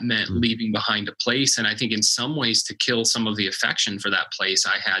that meant leaving behind a place. And I think in some ways, to kill some of the affection for that place,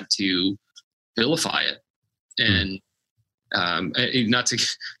 I had to vilify it. And not to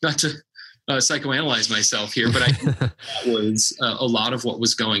psychoanalyze myself here, but I think that was a lot of what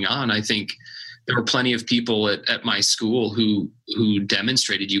was going on. I think there were plenty of people at my school who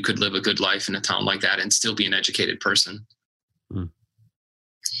demonstrated you could live a good life in a town like that and still be an educated person.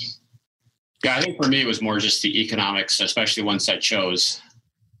 Yeah, I think for me, it was more just the economics, especially once I chose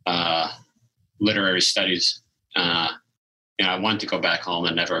literary studies. I wanted to go back home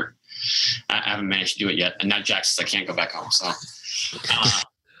and I haven't managed to do it yet. And now Jack says I can't go back home. So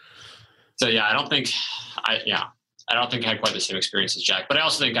yeah, I don't think I had quite the same experience as Jack, but I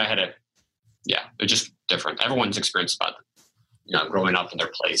also think I had it's just different. Everyone's experience about, you know, growing up in their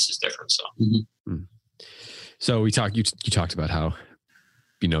place is different. So, So you talked about how,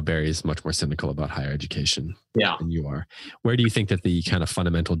 you know, Barry is much more cynical about higher education than you are. Where do you think that the kind of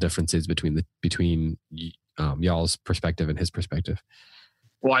fundamental difference is between y'all's perspective and his perspective?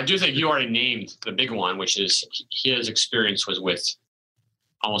 Well, I do think you already named the big one, which is his experience was with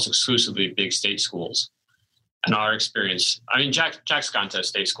almost exclusively big state schools. And our experience, I mean, Jack's gone to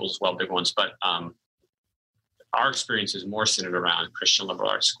state schools as well, big ones, but our experience is more centered around Christian liberal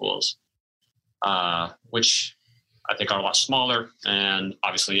arts schools, which I think are a lot smaller, and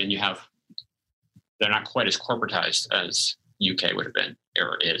obviously, they're not quite as corporatized as UK would have been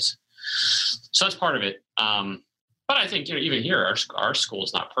or is. So that's part of it. But I think, you know, even here, our school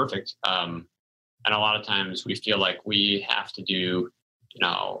is not perfect. And a lot of times we feel like we have to do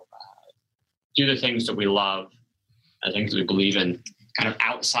the things that we love, the things that we believe in, kind of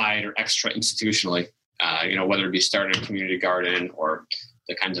outside or extra institutionally, whether it be starting a community garden or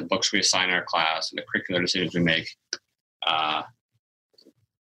the kinds of books we assign in our class and the curricular decisions we make.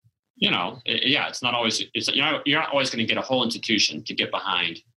 It's not always, you're not always going to get a whole institution to get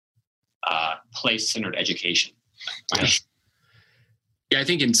behind place-centered education. Right? Yeah, I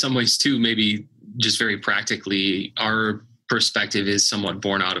think in some ways too, maybe just very practically, our perspective is somewhat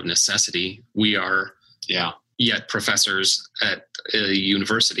born out of necessity. We are yet professors at a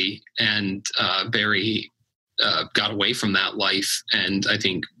university, and Barry got away from that life, and I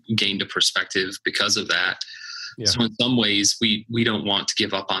think gained a perspective because of that. Yeah. So in some ways, we don't want to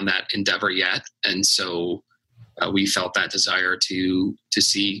give up on that endeavor yet, and so we felt that desire to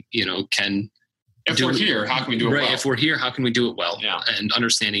see, if we're here, how can we do it well? If we're here, how can we do it well? Yeah. And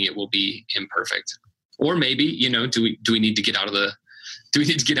understanding it will be imperfect, or maybe do we need to get out of it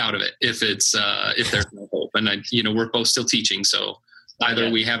if it's if there's no hope. and we're both still teaching. So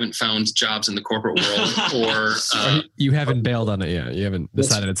either we haven't found jobs in the corporate world or you haven't bailed on it yet. You haven't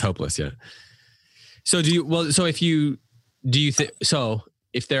decided it's hopeless yet. So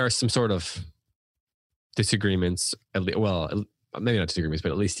if there are some sort of disagreements, maybe not disagreements,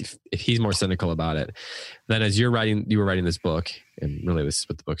 but at least if he's more cynical about it, then as you were writing this book, and really this is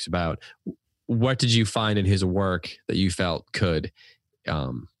what the book's about, what did you find in his work that you felt could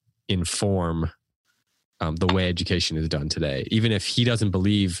inform the way education is done today? Even if he doesn't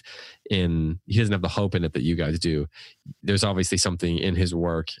he doesn't have the hope in it that you guys do, there's obviously something in his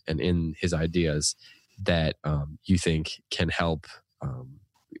work and in his ideas that you think can help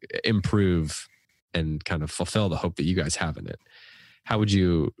improve and kind of fulfill the hope that you guys have in it. How would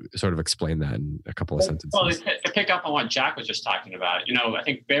you sort of explain that in a couple of sentences? Well, to pick up on what Jack was just talking about, I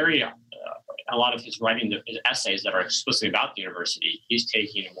think Barry, a lot of his writing, his essays that are explicitly about the university, he's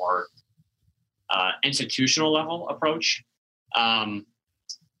taking a more institutional level approach. And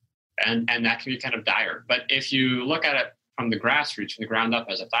that can be kind of dire. But if you look at it from the grassroots, from the ground up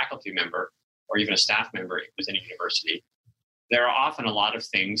as a faculty member or even a staff member within a university, there are often a lot of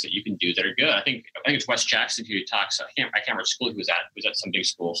things that you can do that are good. I think it's Wes Jackson who talks. I can't remember what school he was at. He was at some big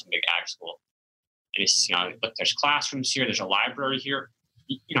school, some big ag school. And he's, look, there's classrooms here. There's a library here.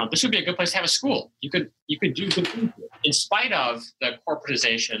 This would be a good place to have a school. You could do good things in spite of the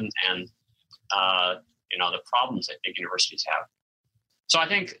corporatization and the problems that big universities have. So I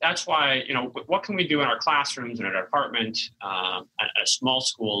think that's why what can we do in our classrooms and in our department at small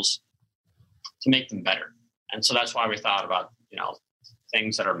schools to make them better? And so that's why we thought about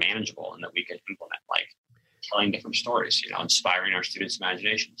things that are manageable and that we could implement, like telling different stories, inspiring our students'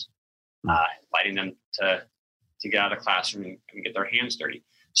 imaginations, inviting them to get out of the classroom and get their hands dirty.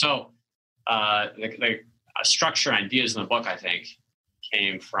 So the structure and ideas in the book, I think,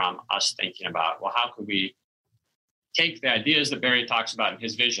 came from us thinking about, well, how could we take the ideas that Barry talks about in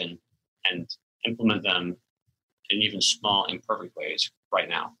his vision and implement them in even small, imperfect ways right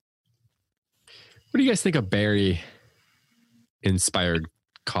now. What do you guys think a Barry-inspired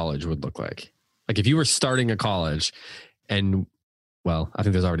college would look like? Like if you were starting a college and, well, I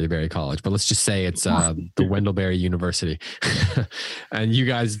think there's already a Barry College, but let's just say it's the Wendell Berry University and you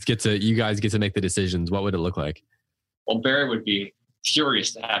guys get to make the decisions. What would it look like? Well, Barry would be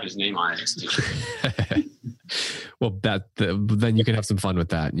furious to have his name on it. Well, then you can have some fun with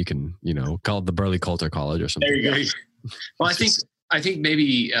that. You can, call it the Burley Coulter College or something. There you go. Well, I think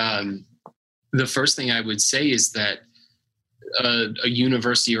maybe the first thing I would say is that a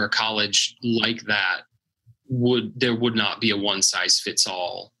university or a college like that there would not be a one size fits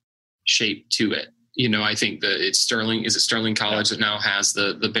all shape to it. I think that it's Sterling College that now has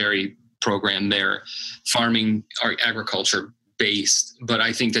the Barry program there, farming or agriculture based. But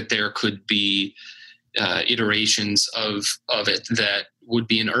I think that there could be iterations of it that would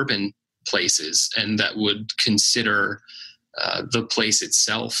be in urban places and that would consider the place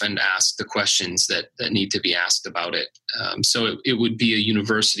itself and ask the questions that need to be asked about it. So it would be a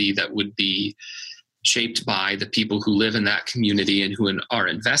university that would be shaped by the people who live in that community and who are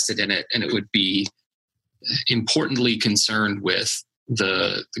invested in it. And it would be importantly concerned with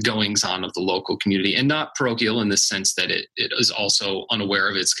the goings on of the local community and not parochial in the sense that it is also unaware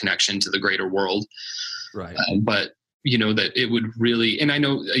of its connection to the greater world. Right. But that it would really, and I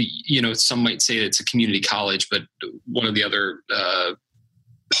know, some might say that it's a community college, but one of the other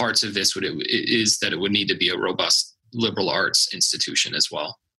parts of this is that it would need to be a robust liberal arts institution as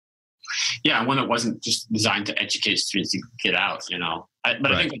well. Yeah, one that wasn't just designed to educate students to get out, I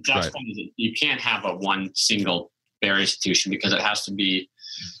think what Josh's point is that you can't have a one single Barry institution because it has to be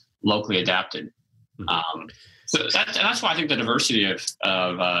locally adapted. So that's why I think the diversity of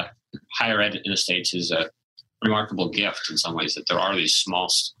higher ed in the States is a remarkable gift in some ways, that there are these small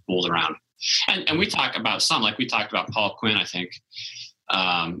schools around. And we talk about some, like we talked about Paul Quinn, I think,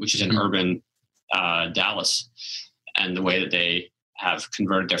 which is in urban Dallas, and the way that they have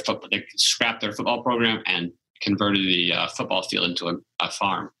converted their football, they scrapped their football program and converted the football field into a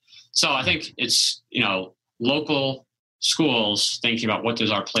farm. So I think it's, local schools thinking about what does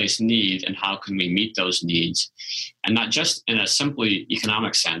our place need and how can we meet those needs, and not just in a simply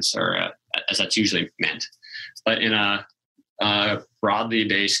economic sense or as that's usually meant, but in a broadly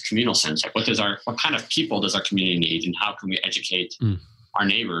based communal sense. Like what kind of people does our community need, and how can we educate our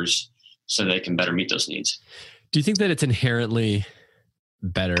neighbors so they can better meet those needs? Do you think that it's inherently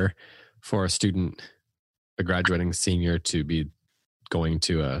better for a student, a graduating senior, to be going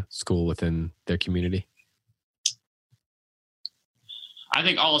to a school within their community? I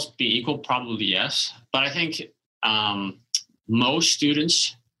think all else being equal, probably yes. But I think most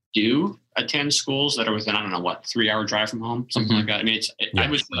students do attend schools that are within, I don't know what, 3-hour drive from home, something like that. I mean, I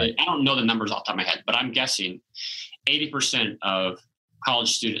don't know the numbers off the top of my head, but I'm guessing 80% of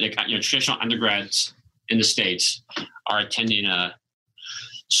college students, traditional undergrads in the States are attending a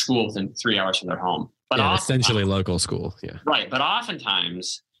school within 3 hours from their home. But essentially local school. Yeah. Right. But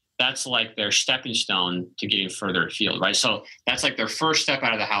oftentimes that's like their stepping stone to getting further afield, right? So that's like their first step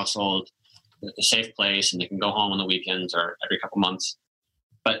out of the household, a safe place, and they can go home on the weekends or every couple months.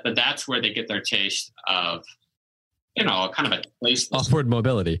 But that's where they get their taste of, kind of a place. Upward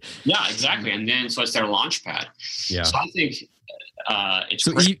mobility. Yeah, exactly. And then, so it's their launch pad. Yeah. So I think it's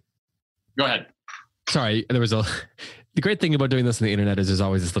go ahead. Sorry, the great thing about doing this on the internet is there's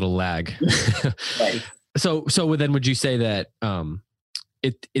always this little lag. Right. So then would you say that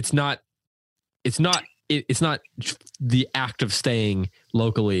it's not the act of staying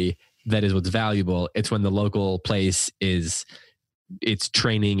locally that is what's valuable. It's when the local place it's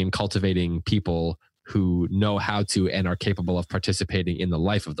training and cultivating people who know how to and are capable of participating in the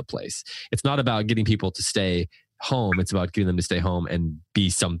life of the place. It's not about getting people to stay home. It's about getting them to stay home and be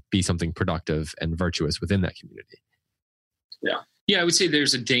something productive and virtuous within that community. Yeah. Yeah. I would say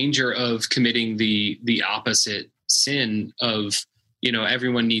there's a danger of committing the opposite sin of,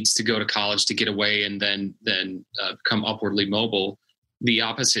 everyone needs to go to college to get away and then become upwardly mobile. The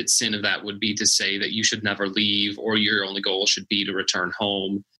opposite sin of that would be to say that you should never leave or your only goal should be to return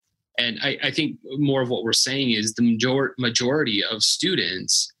home. And I think more of what we're saying is the majority of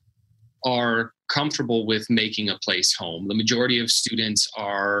students are comfortable with making a place home. The majority of students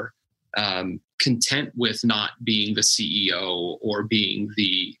are content with not being the CEO or being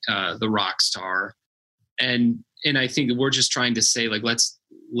the rock star. And I think that we're just trying to say, like,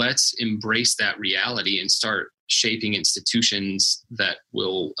 let's embrace that reality and start shaping institutions that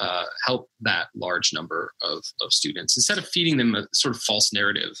will help that large number of students instead of feeding them a sort of false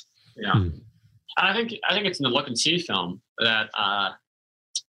narrative. Yeah. I think it's in the Look and See film that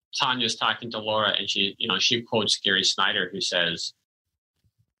Tanya's talking to Laura, and she quotes Gary Snyder, who says,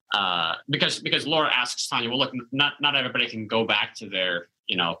 because Laura asks Tanya, well, look, not everybody can go back to their,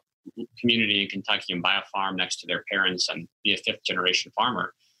 community in Kentucky and buy a farm next to their parents and be a 5th generation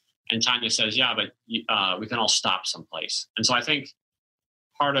farmer. And Tanya says, yeah, but we can all stop someplace. And so I think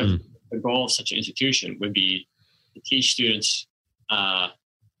part of the goal of such an institution would be to teach students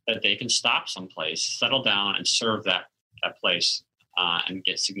that they can stop someplace, settle down, and serve that place and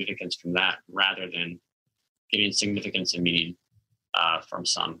get significance from that, rather than getting significance and meaning from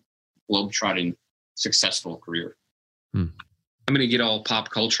some globe-trotting successful career. I'm going to get all pop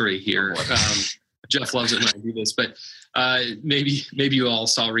culture-y here. Jeff loves it when I do this, but maybe you all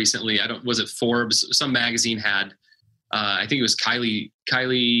saw recently, was it Forbes? Some magazine had, I think it was which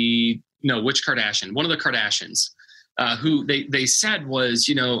Kardashian? One of the Kardashians, who they said was,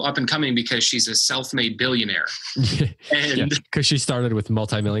 up and coming because she's a self-made billionaire. And because she started with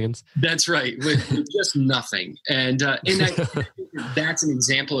multi-millions. That's right. With just nothing. And I think that's an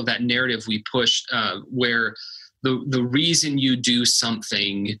example of that narrative we push, where the reason you do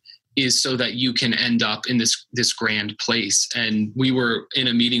something is so that you can end up in this grand place. And we were in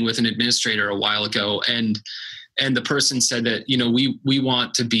a meeting with an administrator a while ago, and the person said that, we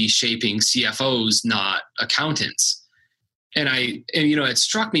want to be shaping CFOs, not accountants. And it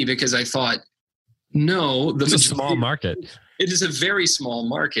struck me because I thought, no, it's a small market. It is a very small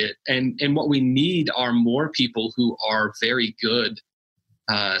market. And what we need are more people who are very good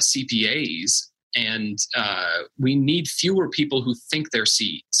CPAs. And we need fewer people who think they're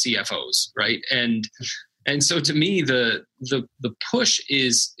CFOs, right? And so to me, the push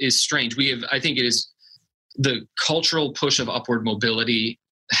is strange. I think it is the cultural push of upward mobility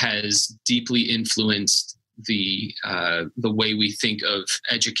has deeply influenced the way we think of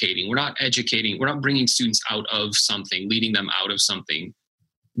educating. We're not bringing students out of something, leading them out of something.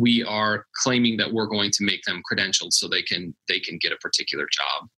 We are claiming that we're going to make them credentialed so they can get a particular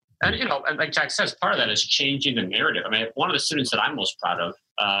job. And, and like Jack says, part of that is changing the narrative. I mean, one of the students that I'm most proud of,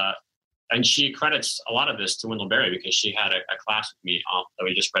 and she credits a lot of this to Wendell Berry because she had a class with me that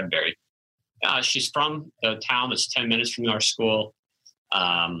we just read Berry. She's from the town that's 10 minutes from our school.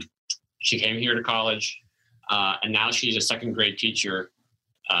 She came here to college, and now she's a second grade teacher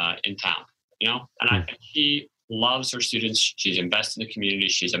in town, and I think she loves her students. She's invested in the community.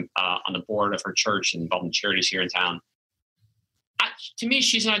 She's on the board of her church and involved in charities here in town. To me,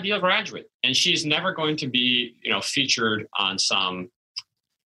 she's an ideal graduate, and she's never going to be, featured on some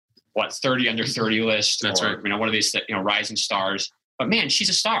 30 under 30 list. That's right. One of these, rising stars. But man, she's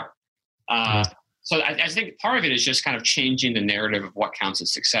a star. So I think part of it is just kind of changing the narrative of what counts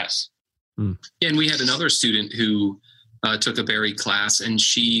as success. And we had another student who took a Barry class, and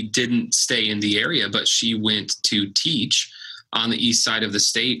she didn't stay in the area, but she went to teach on the east side of the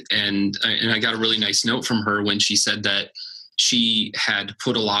state. And I got a really nice note from her when she said that she had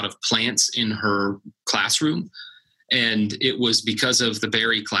put a lot of plants in her classroom, and it was because of the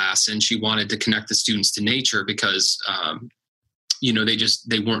Barry class, and she wanted to connect the students to nature because,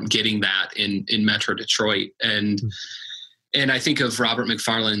 they weren't getting that in Metro Detroit. And I think of Robert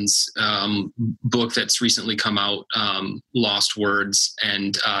McFarland's book that's recently come out, Lost Words,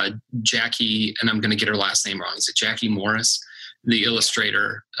 and Jackie, and I'm going to get her last name wrong. Is it Jackie Morris, the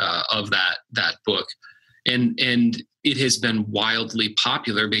illustrator of that book? And it has been wildly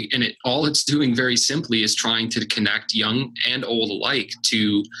popular, and all it's doing very simply is trying to connect young and old alike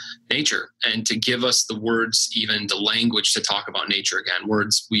to nature, and to give us the words, even the language to talk about nature again.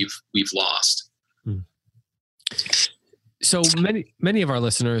 Words we've lost. So many of our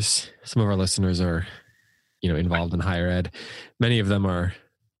listeners, some of our listeners are, involved in higher ed. Many of them are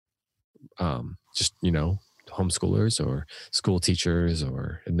just, homeschoolers or school teachers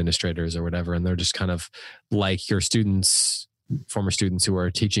or administrators or whatever. And they're just kind of like your students, former students who are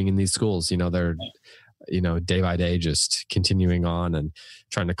teaching in these schools. They're, day by day, just continuing on and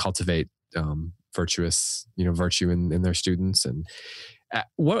trying to cultivate virtue in their students. And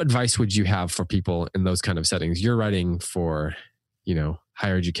what advice would you have for people in those kind of settings? You're writing for,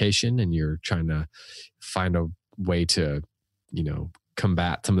 higher education, and you're trying to find a way to,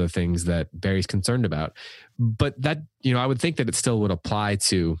 combat some of the things that Barry's concerned about. But that, I would think that it still would apply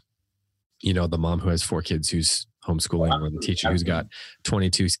to, the mom who has 4 kids who's homeschooling, or the teacher who's got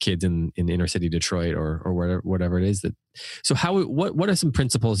 22 kids in inner city Detroit or whatever it is. So what are some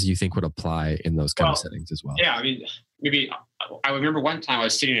principles you think would apply in those kind of settings as well? Yeah, I mean, maybe I remember one time I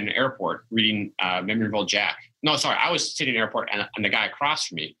was sitting in an airport reading Memoryville Jack. No, sorry, I was sitting in an airport, and the guy across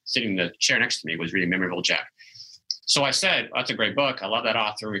from me, sitting in the chair next to me, was reading Memoryville Jack. So I said, "That's a great book. I love that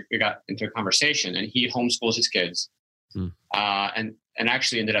author." We got into a conversation, and he homeschools his kids, and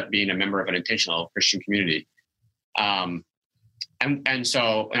actually ended up being a member of an intentional Christian community. And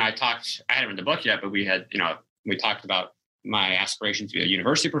so I hadn't read the book yet, but we talked about my aspiration to be a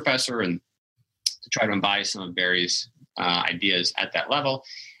university professor and to try to embody some of Barry's ideas at that level.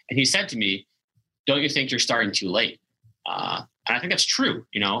 And he said to me, "Don't you think you're starting too late?" And I think that's true.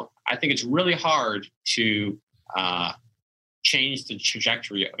 I think it's really hard to change the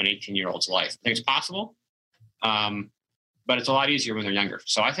trajectory of an 18-year-old's life. I think it's possible, but it's a lot easier when they're younger.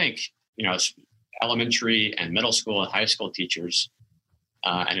 So I think, elementary and middle school and high school teachers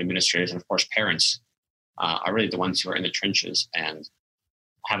and administrators, and of course parents, are really the ones who are in the trenches and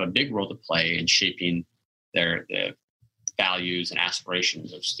have a big role to play in shaping the values and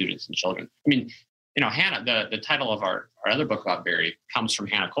aspirations of students and children. I mean, Hannah, the title of our other book about Barry comes from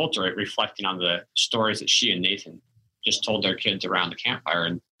Hannah Coulter, reflecting on the stories that she and Nathan just told their kids around the campfire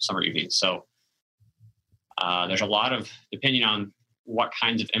in summer evenings. So there's a lot of, depending on what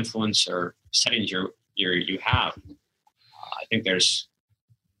kinds of influence or settings you have, I think there's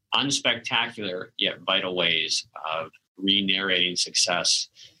unspectacular yet vital ways of re-narrating success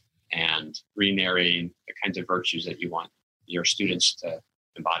and re-narrating the kinds of virtues that you want your students to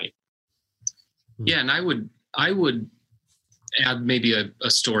embody. Yeah, and I would add maybe a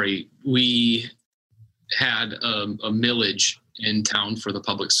story. We had a millage in town for the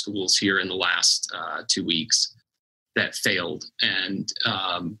public schools here in the last 2 weeks that failed. And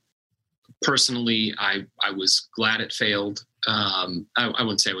personally, I was glad it failed. I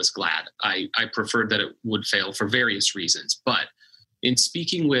wouldn't say I was glad. I preferred that it would fail for various reasons. But in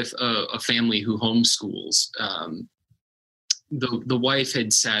speaking with a family who homeschools, the wife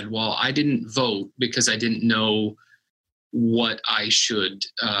had said, "Well, I didn't vote because I didn't know what I should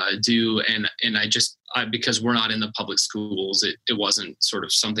do, and because we're not in the public schools, it wasn't sort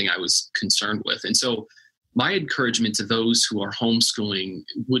of something I was concerned with." And so, my encouragement to those who are homeschooling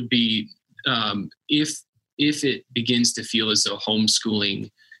would be, if it begins to feel as though homeschooling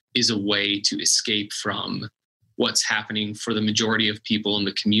is a way to escape from what's happening for the majority of people in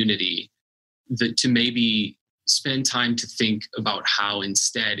the community, to maybe spend time to think about how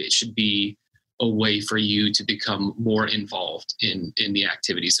instead it should be a way for you to become more involved in the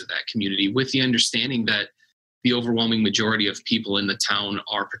activities of that community, with the understanding that the overwhelming majority of people in the town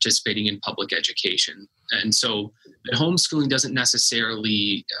are participating in public education. And so that homeschooling doesn't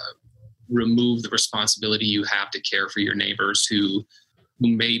necessarily remove the responsibility you have to care for your neighbors who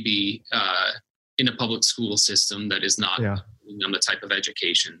may be in a public school system that is not on the type of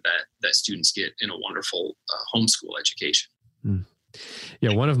education that students get in a wonderful homeschool education.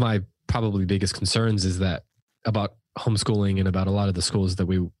 Yeah, one of my probably biggest concerns is that about homeschooling and about a lot of the schools that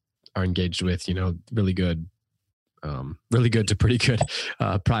we are engaged with, really good really good to pretty good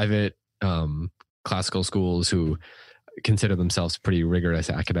private classical schools who consider themselves pretty rigorous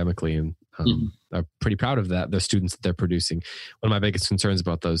academically and are pretty proud of that, the students that they're producing. One of my biggest concerns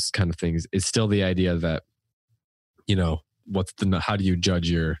about those kind of things is still the idea that, how do you judge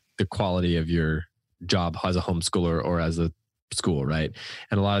the quality of your job as a homeschooler or as a school, right?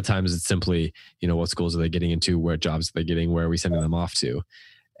 And a lot of times it's simply, what schools are they getting into, what jobs are they getting, where are we sending them off to?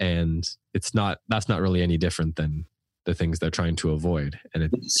 And that's not really any different than the things they're trying to avoid. And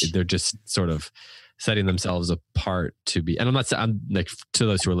they're just sort of setting themselves apart to be, and I'm like, to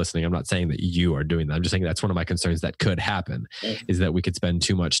those who are listening, I'm not saying that you are doing that. I'm just saying that's one of my concerns that could happen, is that we could spend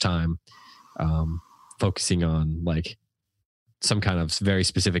too much time focusing on like some kind of very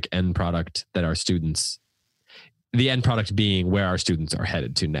specific end product that our students, the end product being where our students are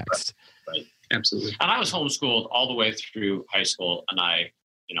headed to next. Right. Absolutely. And I was homeschooled all the way through high school, and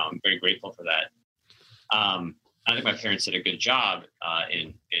I'm very grateful for that. I think my parents did a good job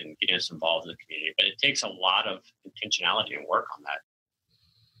in getting us involved in the community, but it takes a lot of intentionality and work on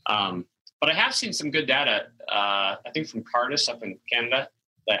that. But I have seen some good data, I think from Cardus up in Canada,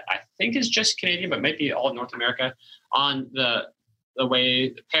 that I think is just Canadian, but maybe all of North America, on the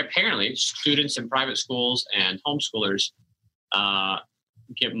way apparently students in private schools and homeschoolers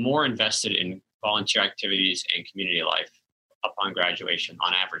get more invested in volunteer activities and community life upon graduation,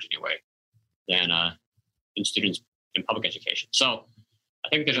 on average anyway, than students in public education. So I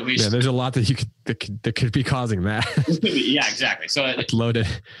think there's at least... Yeah, there's a lot that could be causing that. Yeah, exactly. So it's loaded.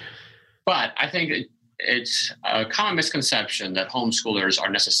 But I think it's a common misconception that homeschoolers are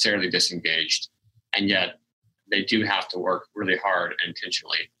necessarily disengaged, and yet they do have to work really hard and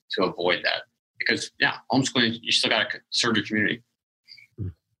intentionally to avoid that. Because, homeschooling, you still got to serve your community.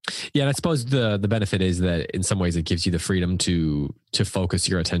 Yeah, and I suppose the benefit is that in some ways it gives you the freedom to focus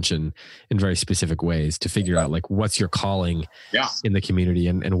your attention in very specific ways, to figure out like what's your calling in the community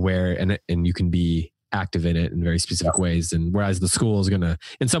and where, and you can be active in it in very specific ways. And whereas the school is going to,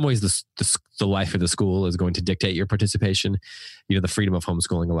 in some ways, the life of the school is going to dictate your participation, the freedom of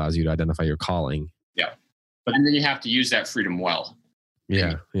homeschooling allows you to identify your calling. Yeah. But then you have to use that freedom well.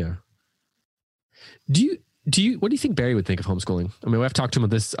 Yeah. Yeah. What do you think Barry would think of homeschooling? I mean, I've talked to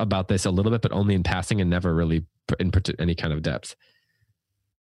him about this a little bit, but only in passing and never really in any kind of depth.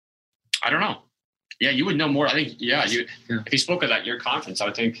 I don't know. Yeah, you would know more. I think, if he spoke at your conference, I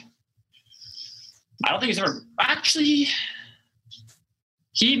don't think he's ever actually,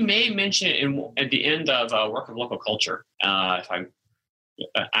 he may mention it at the end of Work of Local Culture. If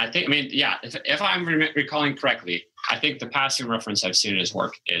I'm recalling correctly, I think the passing reference I've seen in his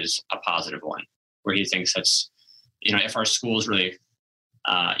work is a positive one, where he thinks that's, if our schools really,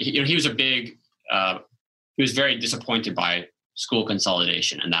 he was very disappointed by school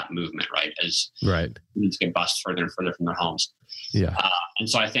consolidation and that movement, right? As students get bused further and further from their homes. Yeah. And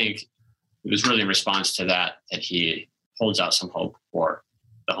so I think it was really in response to that he holds out some hope for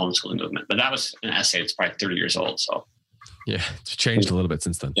the homeschooling movement. But that was an essay. It's probably 30 years old. So yeah, it's changed a little bit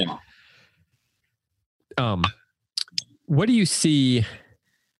since then. Yeah. What do you see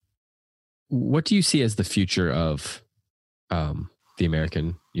as the future of the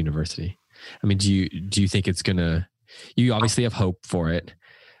American university? I mean, do you think it's gonna? You obviously have hope for it,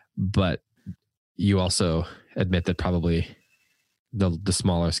 but you also admit that probably the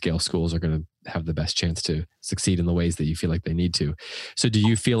smaller scale schools are going to have the best chance to succeed in the ways that you feel like they need to. So do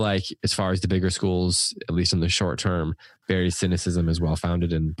you feel like, as far as the bigger schools, at least in the short term, Barry's cynicism is well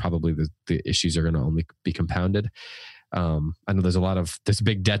founded and probably the issues are going to only be compounded? I know there's a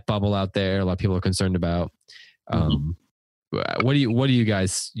big debt bubble out there. A lot of people are concerned about. What do you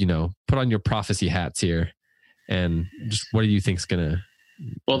guys, put on your prophecy hats here, and just what do you think's gonna?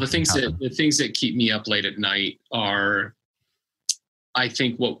 Well, the things that keep me up late at night are, I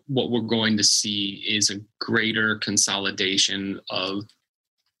think what we're going to see is a greater consolidation of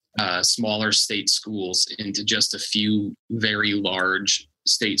smaller state schools into just a few very large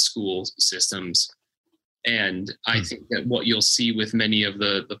state school systems. And I think that what you'll see with many of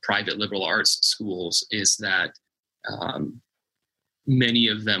the private liberal arts schools is that many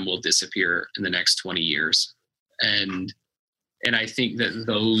of them will disappear in the next 20 years. And I think that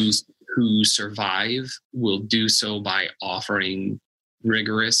those who survive will do so by offering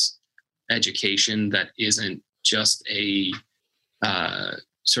rigorous education that isn't just a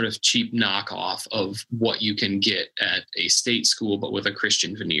sort of cheap knockoff of what you can get at a state school, but with a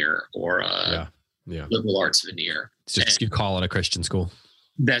Christian veneer or a liberal arts veneer. You call it a Christian school.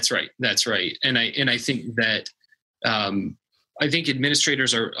 That's right. And I think that I think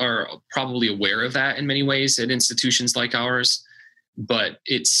administrators are probably aware of that in many ways at institutions like ours. But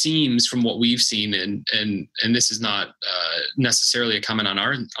it seems from what we've seen, and this is not necessarily a comment on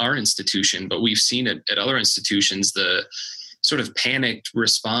our institution, but we've seen it at other institutions, the sort of panicked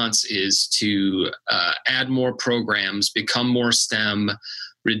response is to add more programs, become more STEM,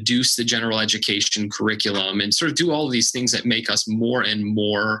 reduce the general education curriculum, and sort of do all of these things that make us more and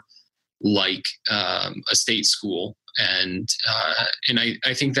more like a state school. And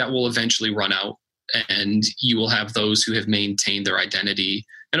I think that will eventually run out. And you will have those who have maintained their identity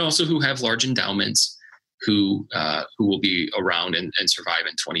and also who have large endowments who will be around and survive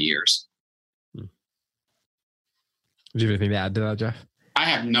in 20 years. Do you have anything to add to that, Jeff? I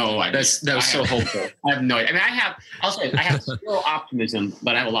have no idea. That was so hopeful. I have no idea. I mean, I'll say I have zero optimism,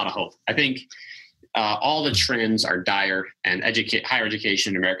 but I have a lot of hope. I think all the trends are dire, and higher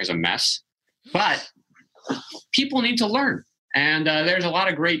education in America is a mess. But people need to learn. And there's a lot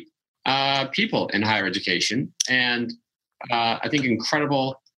of great people in higher education. And I think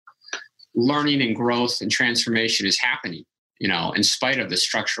incredible learning and growth and transformation is happening, in spite of the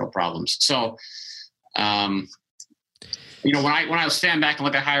structural problems. So, when I stand back and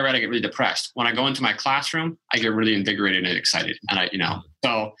look at higher ed, I get really depressed. When I go into my classroom, I get really invigorated and excited. And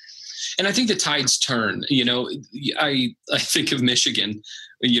and I think the tides turn. I think of Michigan,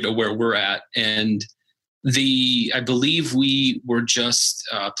 where we're at, and I believe we were just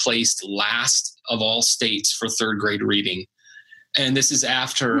placed last of all states for third grade reading, and this is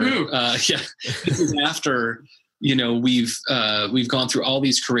after. This is after we've gone through all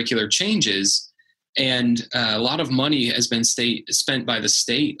these curricular changes. And a lot of money has been spent by the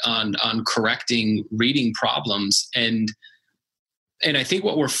state on correcting reading problems. And I think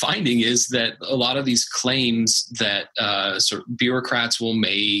what we're finding is that a lot of these claims that sort of bureaucrats will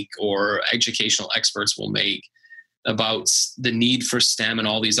make or educational experts will make about the need for STEM and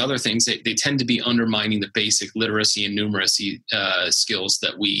all these other things, they tend to be undermining the basic literacy and numeracy skills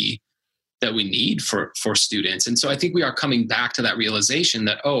that we need for students. And so I think we are coming back to that realization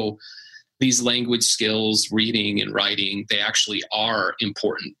that, these language skills, reading and writing, they actually are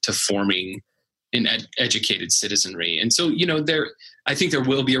important to forming an educated citizenry. And so, I think there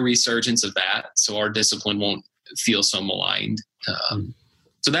will be a resurgence of that. So our discipline won't feel so maligned.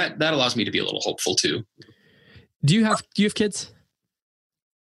 So that allows me to be a little hopeful too. Do you have kids?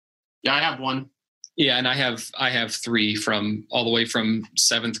 Yeah, I have one. Yeah. And I have three from all the way from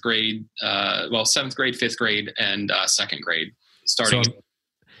seventh grade, 5th grade and second grade starting. So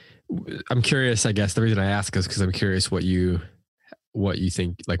I'm curious, I guess the reason I ask is because I'm curious what you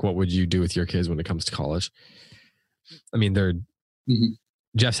think, like, what would you do with your kids when it comes to college? I mean,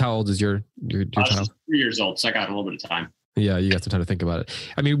 Jeff's, how old is your child? 3 years old. So I got a little bit of time. Yeah. You got some time to think about it.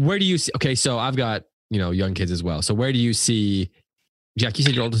 I mean, where do you see, okay. So I've got, young kids as well. So where do you see, Jack, you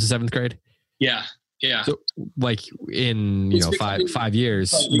said your oldest is 7th grade? Yeah. Yeah. So like in, 5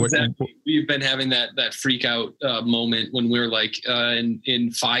 years, exactly. We've been having that freak out moment when we're like,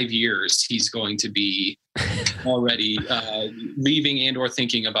 in 5 years, he's going to be already leaving and or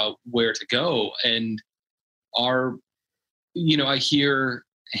thinking about where to go. And I hear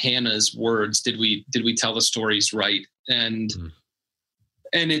Hannah's words. Did we tell the stories right?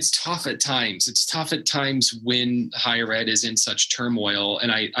 And it's tough at times. It's tough at times when higher ed is in such turmoil. And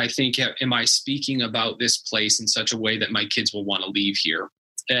I think, am I speaking about this place in such a way that my kids will want to leave here?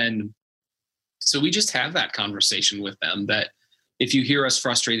 And so we just have that conversation with them that if you hear us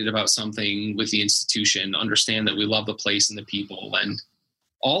frustrated about something with the institution, understand that we love the place and the people. And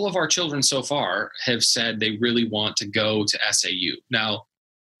all of our children so far have said they really want to go to SAU. Now,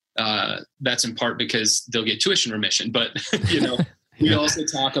 that's in part because they'll get tuition remission, but, we also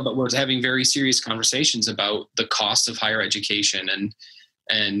talk about, we're having very serious conversations about the cost of higher education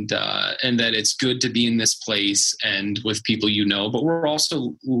and that it's good to be in this place and with people, but we're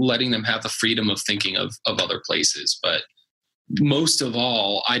also letting them have the freedom of thinking of other places. But most of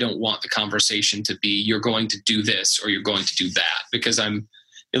all, I don't want the conversation to be, you're going to do this or you're going to do that, because I'm,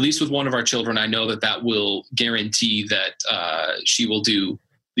 at least with one of our children, I know that will guarantee that she will do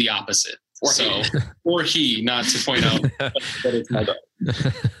the opposite. Or he, not to point out that it's my dog.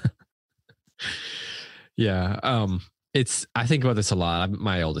 Yeah. I think about this a lot.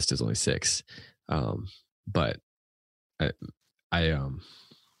 My oldest is only 6. But I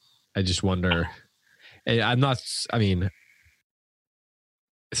just wonder, it's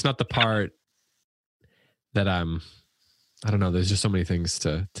not the part that I don't know. There's just so many things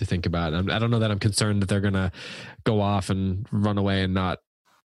to think about. I don't know that I'm concerned that they're going to go off and run away and not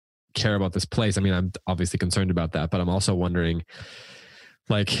care about this place. I mean, I'm obviously concerned about that, but I'm also wondering,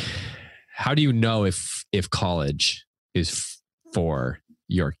 like, how do you know if college is for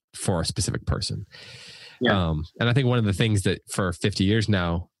a specific person? Yeah. And I think one of the things that for 50 years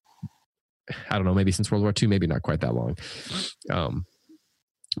now, I don't know, maybe since World War II, maybe not quite that long.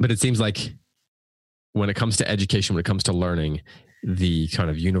 But it seems like when it comes to education, when it comes to learning, the kind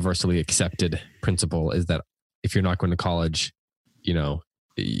of universally accepted principle is that if you're not going to college,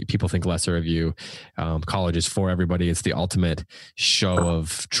 people think lesser of you. College is for everybody. It's the ultimate show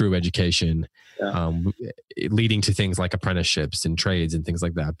of true education, leading to things like apprenticeships and trades and things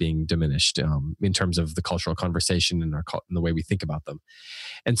like that being diminished in terms of the cultural conversation and the way we think about them.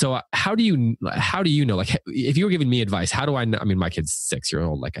 And so how do you know, like, if you were giving me advice, how do I know? I mean, my kid's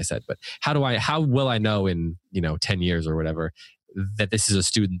 6-year-old, like I said, but how will I know in, 10 years or whatever, that this is a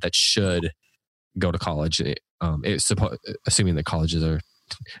student that should go to college? Assuming that colleges are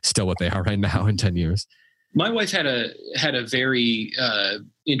still what they are right now in 10 years. My wife had a very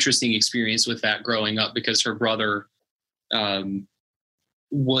interesting experience with that growing up, because her brother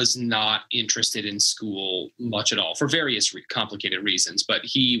was not interested in school much at all for various complicated reasons, but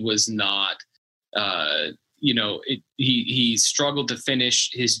he was not, he struggled to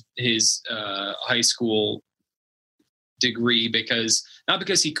finish his high school degree not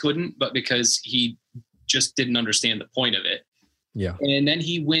because he couldn't, but because he just didn't understand the point of it. Yeah. And then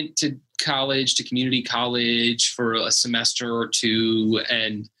he went to community college for a semester or two.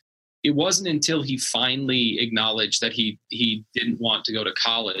 And it wasn't until he finally acknowledged that he didn't want to go to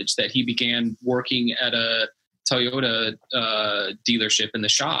college that he began working at a Toyota dealership in the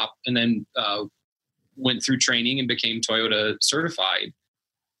shop, and then went through training and became Toyota certified.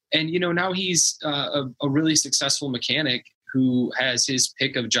 And, now he's a really successful mechanic who has his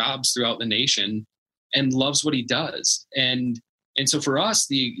pick of jobs throughout the nation and loves what he does. And so for us,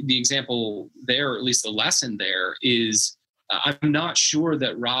 the example there, or at least the lesson there, is I'm not sure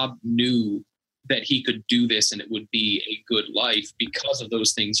that Rob knew that he could do this and it would be a good life because of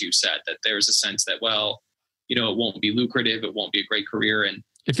those things you said, that there's a sense that, it won't be lucrative, it won't be a great career. And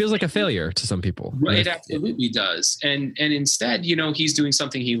it feels like a failure to some people. Right, it absolutely does. And instead, he's doing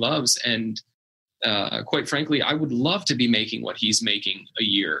something he loves. And quite frankly, I would love to be making what he's making a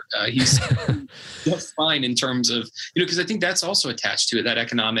year. He's just fine in terms of, because I think that's also attached to it, that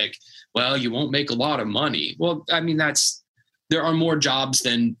economic, you won't make a lot of money. Well, I mean, there are more jobs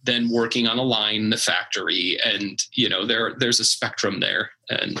than working on a line in the factory. And, there's a spectrum there.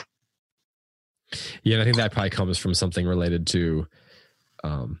 And yeah, I think that probably comes from something related to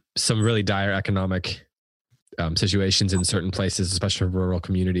some really dire economic situations in certain places, especially rural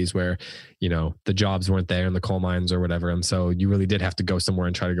communities where, the jobs weren't there in the coal mines or whatever. And so you really did have to go somewhere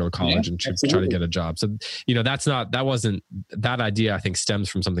and try to go to college and try to get a job. So, that idea, I think, stems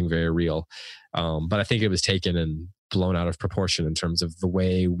from something very real. But I think it was taken and blown out of proportion in terms of the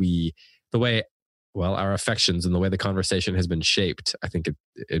way our affections and the way the conversation has been shaped. I think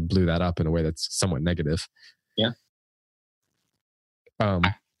it blew that up in a way that's somewhat negative. Yeah.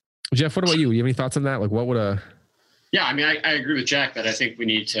 Jeff, what about you? You have any thoughts on that? Like, what would Yeah, I mean, I agree with Jack that I think we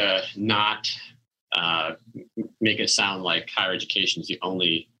need to not make it sound like higher education is the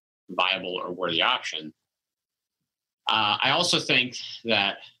only viable or worthy option. I also think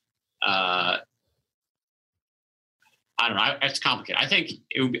that, I don't know, it's complicated. I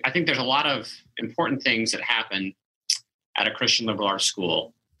think there's a lot of important things that happen at a Christian liberal arts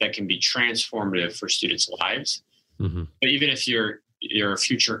school that can be transformative for students' lives. Mm-hmm. But even if your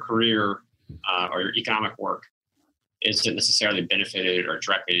future career or your economic work isn't necessarily benefited or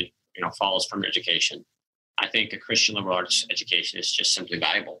directly, follows from your education, I think a Christian liberal arts education is just simply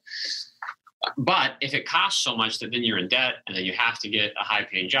valuable. But if it costs so much that then you're in debt and then you have to get a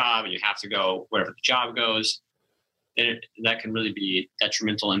high-paying job and you have to go wherever the job goes, then that can really be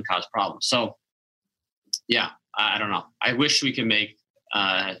detrimental and cause problems. So, yeah, I don't know. I wish we could make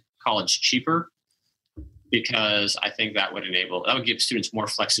college cheaper, because I think that would give students more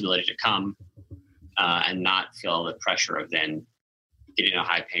flexibility to come and not feel the pressure of then getting a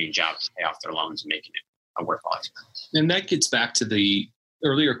high-paying job to pay off their loans and making it a worthwhile experience. And that gets back to the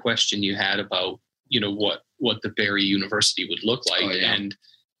earlier question you had about, what the Barry University would look like. Oh, yeah.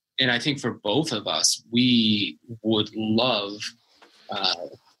 And I think for both of us, we would love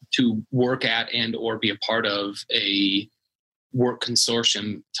to work at and or be a part of a work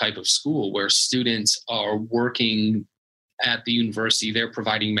consortium type of school where students are working at the university. They're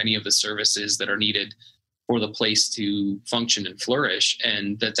providing many of the services that are needed for the place to function and flourish,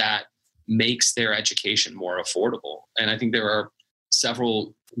 and that makes their education more affordable. And I think there are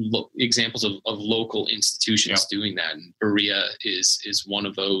several examples of local institutions doing that. And Berea is one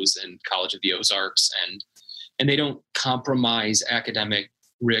of those, and College of the Ozarks, and they don't compromise academic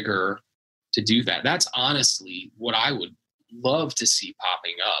rigor to do that. That's honestly what I would love to see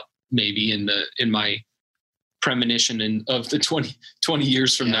popping up maybe in my premonition of the 20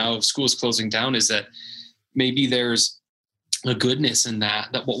 years from now of schools closing down is that maybe there's a goodness in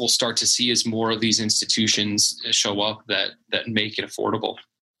that what we'll start to see is more of these institutions show up that make it affordable.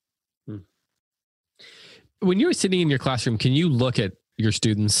 When you're sitting in your classroom, can you look at your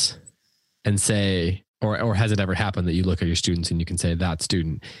students and say, or has it ever happened that you look at your students and you can say that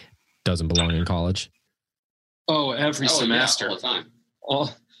student doesn't belong in college? Oh, every semester. All the time.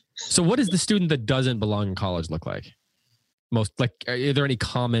 So what does the student that doesn't belong in college look like? Most like, are there any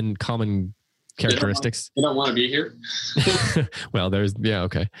common characteristics? They don't want to be here. Well,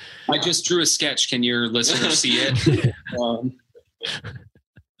 okay. I just drew a sketch. Can your listeners see it?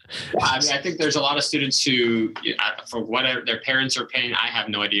 I mean, I think there's a lot of students who, for whatever their parents are paying, I have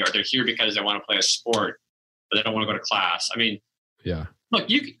no idea, or they're here because they want to play a sport, but they don't want to go to class. I mean, look,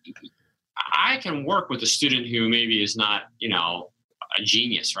 I can work with a student who maybe is not, a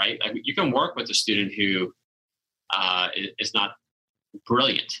genius, right? Like, you can work with a student who is not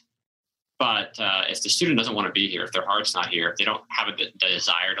brilliant, but if the student doesn't want to be here, if their heart's not here, if they don't have the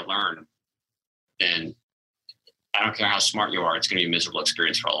desire to learn, then I don't care how smart you are, it's going to be a miserable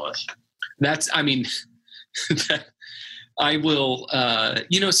experience for all of us. I will,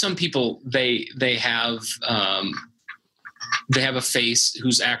 some people, they have a face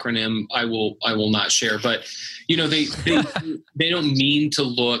whose acronym I will not share, but they don't mean to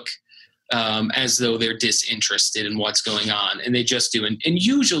look as though they're disinterested in what's going on, and they just do. And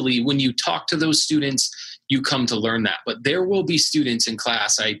usually when you talk to those students, you come to learn that. But there will be students in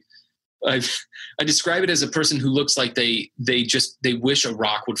class. I describe it as a person who looks like they wish a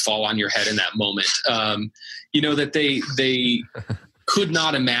rock would fall on your head in that moment. That they could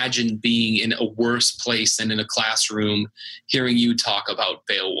not imagine being in a worse place than in a classroom hearing you talk about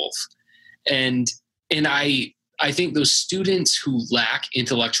Beowulf. And I think those students who lack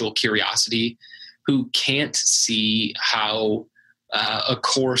intellectual curiosity, who can't see how a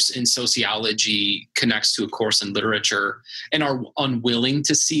course in sociology connects to a course in literature and are unwilling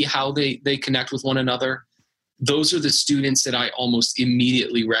to see how they connect with one another, those are the students that I almost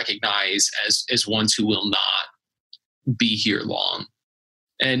immediately recognize as ones who will not be here long.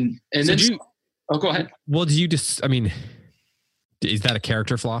 And so then go ahead. Well, is that a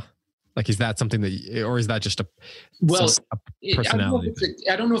character flaw? Like, is that something or is that just a personality?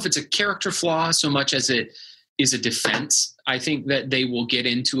 I don't know if it's a character flaw so much as it is a defense. I think that they will get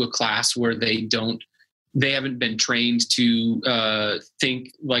into a class where they haven't been trained to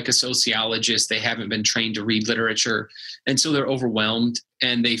think like a sociologist. They haven't been trained to read literature. And so they're overwhelmed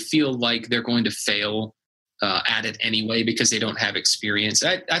and they feel like they're going to fail at it anyway because they don't have experience.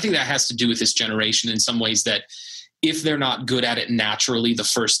 I think that has to do with this generation in some ways, that if they're not good at it naturally the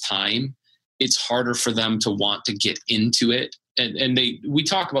first time, it's harder for them to want to get into it. And we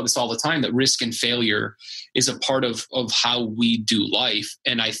talk about this all the time, that risk and failure is a part of how we do life.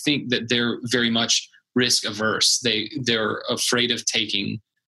 And I think that they're very much risk averse. They're afraid of taking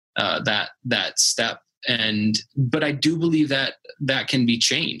that step. But I do believe that can be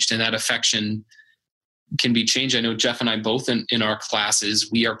changed, and that affection can be changed. I know Jeff and I both in our classes,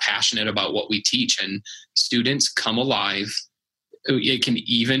 we are passionate about what we teach, and students come alive. It can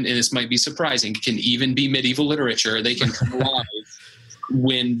even, and this might be surprising, it can even be medieval literature. They can come alive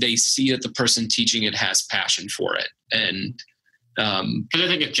when they see that the person teaching it has passion for it. And because I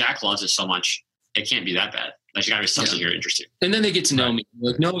think if Jack loves it so much, it can't be that bad. Like, you gotta be something here interesting. And then they get to know me.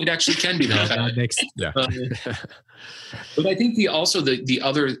 Like, no, it actually can be that bad. But I think the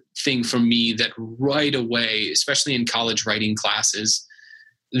other thing for me that right away, especially in college writing classes,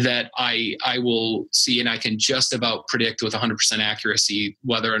 that I will see, and I can just about predict with 100% accuracy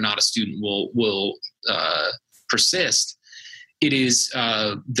whether or not a student will persist, it is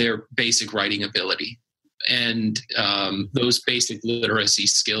their basic writing ability. And those basic literacy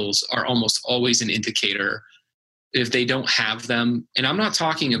skills are almost always an indicator. If they don't have them, and I'm not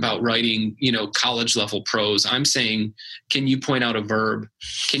talking about writing, college level prose. I'm saying, can you point out a verb?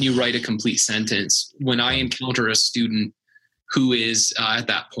 Can you write a complete sentence? When I encounter a student who is at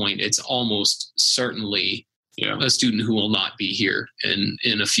that point, it's almost certainly a student who will not be here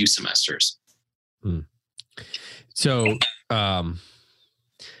in a few semesters. So now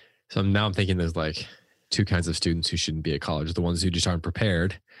I'm thinking there's like two kinds of students who shouldn't be at college: the ones who just aren't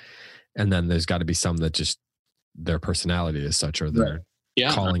prepared, and then there's got to be some that just their personality is such, or their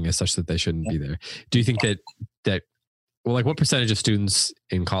calling is such that they shouldn't be there. Do you think that well, like, what percentage of students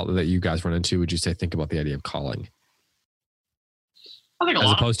in college that you guys run into would you say think about the idea of calling? I think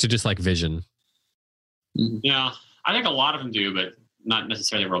as opposed to just like vision. Yeah, I think a lot of them do, but not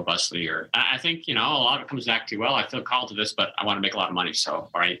necessarily robustly. Or I think, a lot of it comes back to, well, I feel called to this, but I want to make a lot of money. So,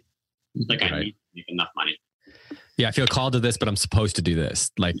 all right, I need to make enough money. Yeah, I feel called to this, but I'm supposed to do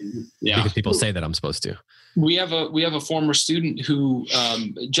this. Like, because people say that I'm supposed to. We have a former student who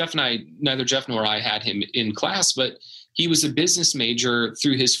neither Jeff nor I had him in class, but he was a business major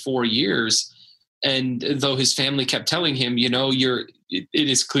through his 4 years. And though his family kept telling him, it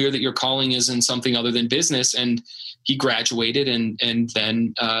is clear that your calling is in something other than business. And he graduated and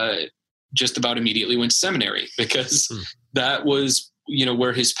then just about immediately went to seminary because that was,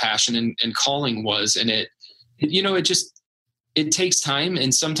 where his passion and calling was. And it takes time.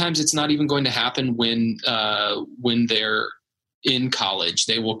 And sometimes it's not even going to happen when they're in college.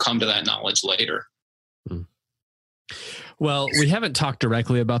 They will come to that knowledge later. Well, we haven't talked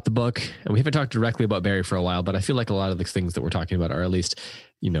directly about the book, and we haven't talked directly about Barry for a while, but I feel like a lot of the things that we're talking about are at least,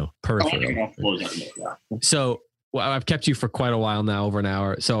 peripheral. So I've kept you for quite a while now, over an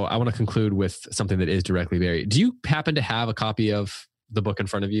hour. So I want to conclude with something that is directly Barry. Do you happen to have a copy of the book in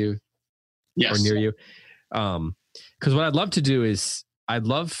front of you? Yes. Or near you? Because what I'd love to do is I'd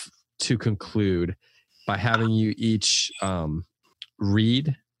love to conclude by having you each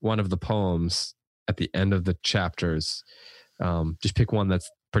read one of the poems at the end of the chapters. Just pick one that's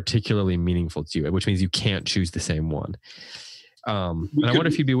particularly meaningful to you, which means you can't choose the same one. And I wonder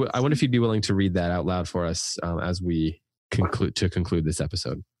if you'd be willing to read that out loud for us as we conclude this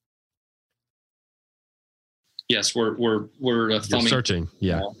episode. Yes, we're thumbing. Searching.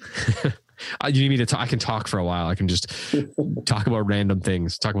 Yeah. You need me to talk? I can talk for a while. I can just talk about random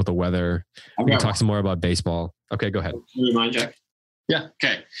things, talk about the weather. We can talk some more about baseball. Okay, go ahead. Do you mind, Jack? Yeah.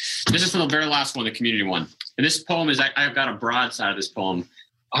 Okay. This is from the very last one, the community one. And this poem is, I've got a broadside of this poem.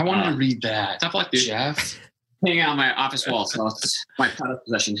 I wanted to read that. Tough luck, dude. Jeff. Hanging out on my office wall. So it's my prized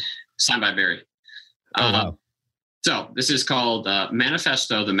possession, signed by Barry. Wow. So this is called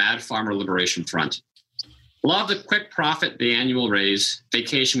Manifesto, the Mad Farmer Liberation Front. Love the quick profit, the annual raise,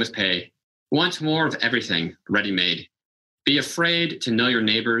 vacation with pay. Want more of everything ready-made. Be afraid to know your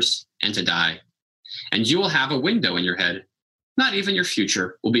neighbors and to die. And you will have a window in your head. Not even your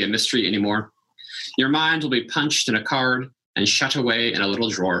future will be a mystery anymore. Your mind will be punched in a card and shut away in a little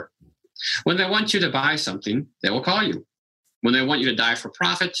drawer. When they want you to buy something, they will call you. When they want you to die for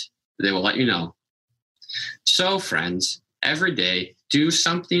profit, they will let you know. So, friends, every day, do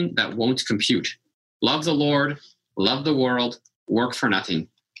something that won't compute. Love the Lord, love the world, work for nothing.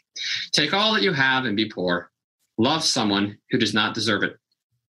 Take all that you have and be poor. Love someone who does not deserve it.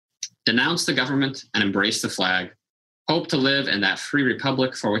 Denounce the government and embrace the flag. Hope to live in that free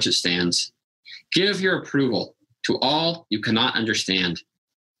republic for which it stands. Give your approval to all you cannot understand.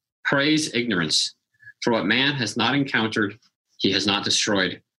 Praise ignorance, for what man has not encountered, he has not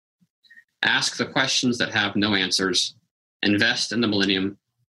destroyed. Ask the questions that have no answers. Invest in the millennium.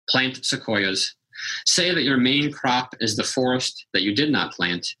 Plant sequoias. Say that your main crop is the forest that you did not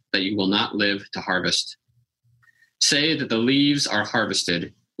plant, that you will not live to harvest. Say that the leaves are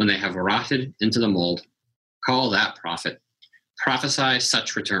harvested when they have rotted into the mold. Call that profit. Prophesy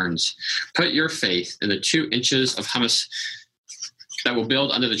such returns. Put your faith in the 2 inches of humus that will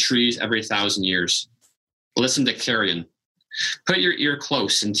build under the trees every 1,000 years. Listen to carrion. Put your ear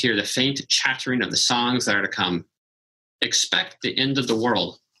close and hear the faint chattering of the songs that are to come. Expect the end of the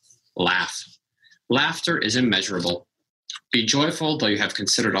world. Laugh. Laughter is immeasurable. Be joyful, though you have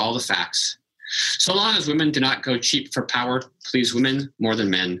considered all the facts. So long as women do not go cheap for power, please women more than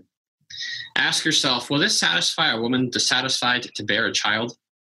men. Ask yourself, will this satisfy a woman dissatisfied to bear a child?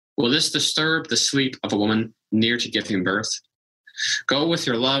 Will this disturb the sleep of a woman near to giving birth? Go with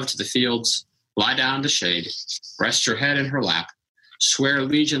your love to the fields, lie down in the shade, rest your head in her lap, swear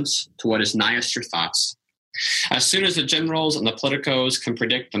allegiance to what is nighest your thoughts. As soon as the generals and the politicos can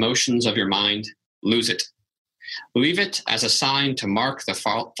predict the motions of your mind, lose it. Leave it as a sign to mark the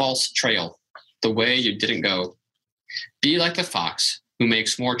false trail, the way you didn't go. Be like the fox, who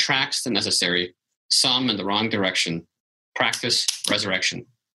makes more tracks than necessary, some in the wrong direction. Practice resurrection.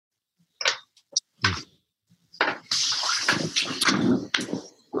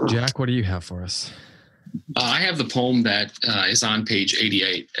 Jack, what do you have for us? I have the poem that is on page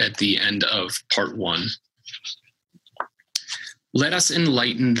 88 at the end of part 1. Let us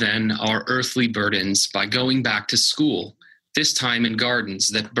enlighten then our earthly burdens by going back to school, this time in gardens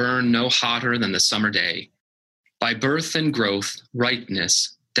that burn no hotter than the summer day. By birth and growth,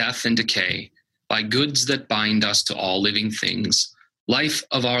 ripeness, death and decay, by goods that bind us to all living things, life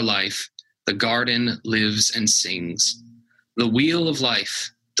of our life, the garden lives and sings. The wheel of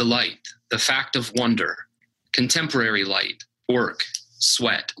life, delight, the fact of wonder, contemporary light, work,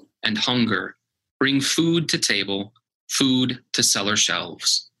 sweat, and hunger, bring food to table, food to cellar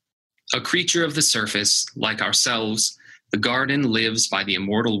shelves. A creature of the surface, like ourselves, the garden lives by the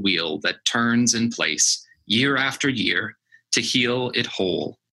immortal wheel that turns in place, year after year, to heal it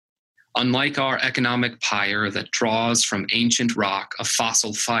whole. Unlike our economic pyre that draws from ancient rock a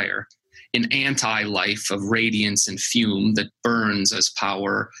fossil fire, an anti-life of radiance and fume that burns as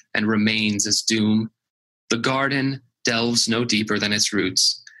power and remains as doom, the garden delves no deeper than its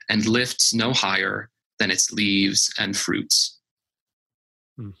roots and lifts no higher than its leaves and fruits.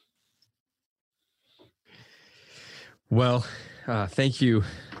 Well, thank you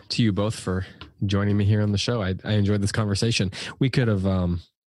to you both for joining me here on the show. I enjoyed this conversation. We could have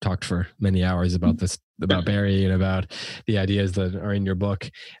talked for many hours about this, about Barry and about the ideas that are in your book.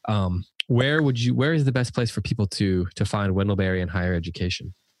 Where is the best place for people to find Wendell Berry and higher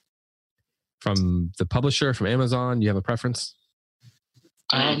education? From the publisher, from Amazon? You have a preference?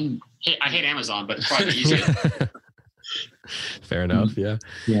 I hate Amazon, but it's probably easier. Fair enough. Yeah.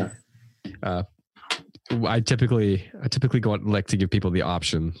 Yeah. I typically like to give people the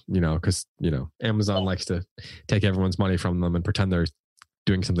option, because Amazon likes to take everyone's money from them and pretend they're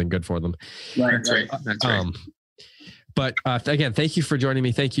doing something good for them. Right. That's right. But again, thank you for joining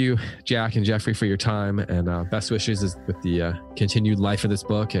me. Thank you, Jack and Jeffrey, for your time, and best wishes with the continued life of this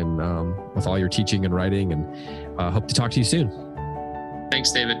book and with all your teaching and writing. And hope to talk to you soon.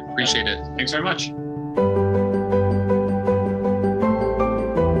 Thanks, David. Appreciate it. Thanks very much.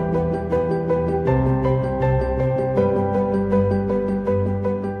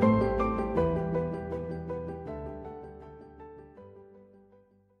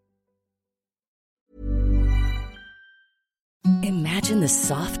 Imagine the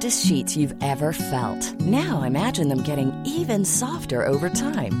softest sheets you've ever felt. Now imagine them getting even softer over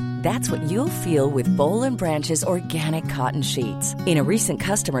time. That's what you'll feel with Boll & Branch's organic cotton sheets. In a recent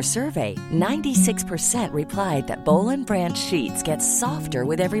customer survey, 96% replied that Boll & Branch sheets get softer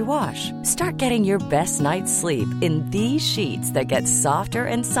with every wash. Start getting your best night's sleep in these sheets that get softer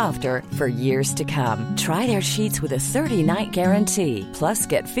and softer for years to come. Try their sheets with a 30-night guarantee. Plus,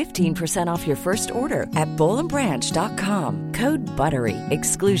 get 15% off your first order at bollandbranch.com. Code BUTTERY.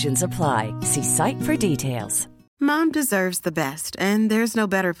 Exclusions apply. See site for details. Mom deserves the best, and there's no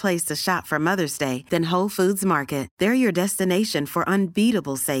better place to shop for Mother's Day than Whole Foods Market. They're your destination for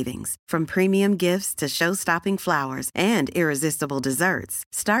unbeatable savings, from premium gifts to show-stopping flowers and irresistible desserts.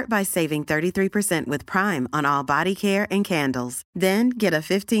 Start by saving 33% with Prime on all body care and candles. Then get a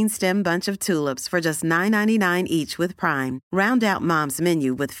 15-stem bunch of tulips for just $9.99 each with Prime. Round out Mom's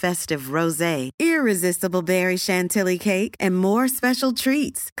menu with festive rosé, irresistible berry chantilly cake, and more special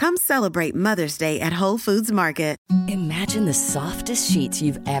treats. Come celebrate Mother's Day at Whole Foods Market. Imagine the softest sheets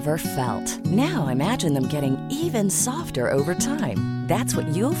you've ever felt. Now imagine them getting even softer over time. That's what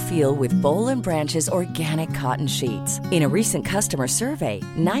you'll feel with Boll & Branch's organic cotton sheets. In a recent customer survey,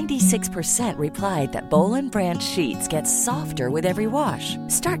 96% replied that Boll & Branch sheets get softer with every wash.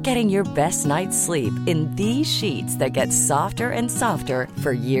 Start getting your best night's sleep in these sheets that get softer and softer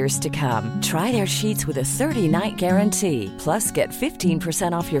for years to come. Try their sheets with a 30-night guarantee. Plus, get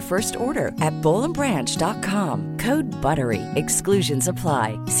 15% off your first order at bollandbranch.com. Code BUTTERY. Exclusions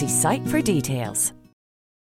apply. See site for details.